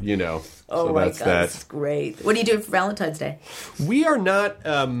surprised. Oh so my God, that's great. What are you doing for Valentine's Day? We are not.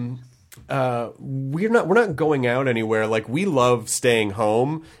 We're not going out anywhere. Like, we love staying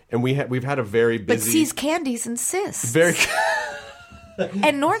home, and we've had a very busy. But See's Candies insists. Very.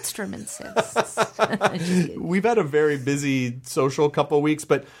 And Nordstrom insists. We've had a very busy social couple of weeks,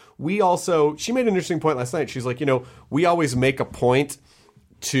 but she made an interesting point last night. She's like, we always make a point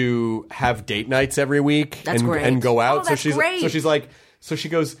to have date nights every week and go out. Oh, So she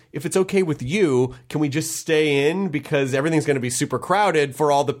goes, if it's okay with you, can we just stay in? Because everything's going to be super crowded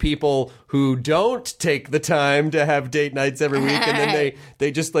for all the people who don't take the time to have date nights every week. And then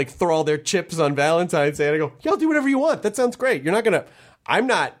they just like throw all their chips on Valentine's Day. And I go, y'all do whatever you want. That sounds great. You don't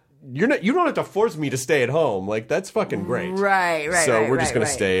have to force me to stay at home. Like, that's fucking great. Right. So we're just going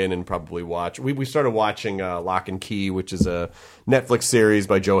to stay in and probably watch. We started watching Lock and Key, which is a Netflix series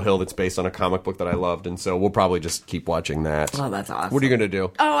by Joe Hill that's based on a comic book that I loved. And so we'll probably just keep watching that. Oh, that's awesome. What are you going to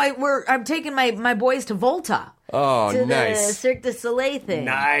do? Oh, I'm taking my boys to Volta. Oh, to nice. The Cirque du Soleil thing.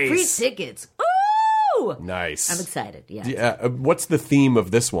 Nice. Free tickets. Ooh! Nice. I'm excited. Yeah. What's the theme of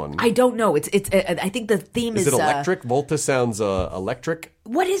this one? I don't know. It's. I think the theme is. Is it electric? Volta sounds electric.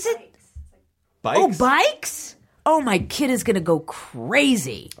 What is it? Bikes? Oh, bikes? Oh, my kid is going to go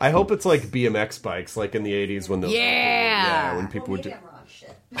crazy. I hope it's like BMX bikes, like in the 80s when those... Yeah. When people would do...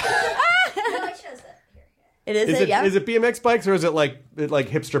 It is Is it BMX bikes, or is it like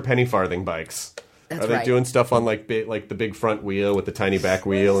hipster penny farthing bikes? That's Are they right. doing stuff on like the big front wheel with the tiny back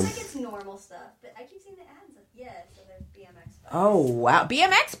wheel? It's like it's normal stuff, but I keep seeing the ads so they're BMX bikes. Oh, wow.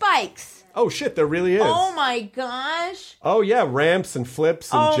 BMX bikes. Oh, shit, there really is. Oh, my gosh. Oh, yeah, ramps and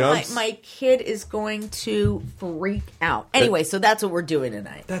flips and jumps. My kid is going to freak out. Anyway, so that's what we're doing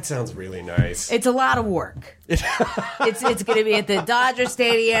tonight. That sounds really nice. It's a lot of work. It's going to be at the Dodger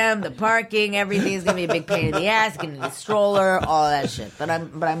Stadium, the parking, everything's going to be a big pain in the ass, going to need a stroller, all that shit. But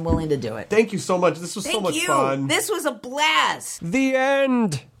I'm willing to do it. Thank you so much. This was so much fun. This was a blast. The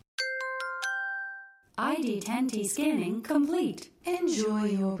end. ID10T scanning complete. Enjoy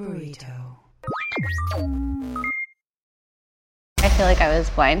your burrito. I feel like I was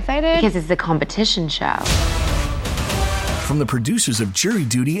blindsided because it's a competition show. From the producers of Jury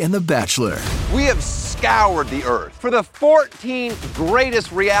Duty and The Bachelor. We have scoured the earth for the 14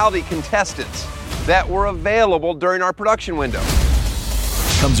 greatest reality contestants. that were available during our production window.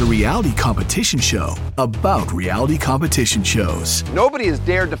 Comes a reality competition show about reality competition shows. Nobody has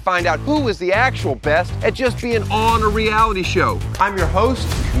dared to find out who is the actual best at just being on a reality show. I'm your host,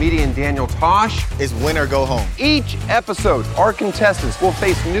 comedian Daniel Tosh. It's win or go home. Each episode, our contestants will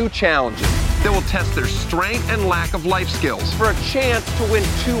face new challenges. They will test their strength and lack of life skills for a chance to win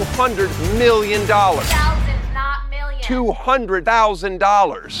 $200 million. Thousands, not millions.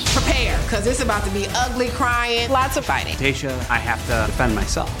 $200,000. Prepare, because it's about to be ugly crying, lots of fighting. Tasha, I have to defend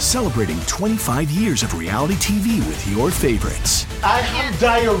myself. Celebrating 25 years of reality TV with your favorites. I have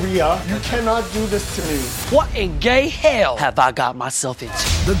diarrhea. You cannot do this to me. What in gay hell have I got myself into?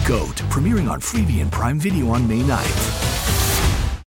 The GOAT, premiering on Freevee and Prime Video on May 9th.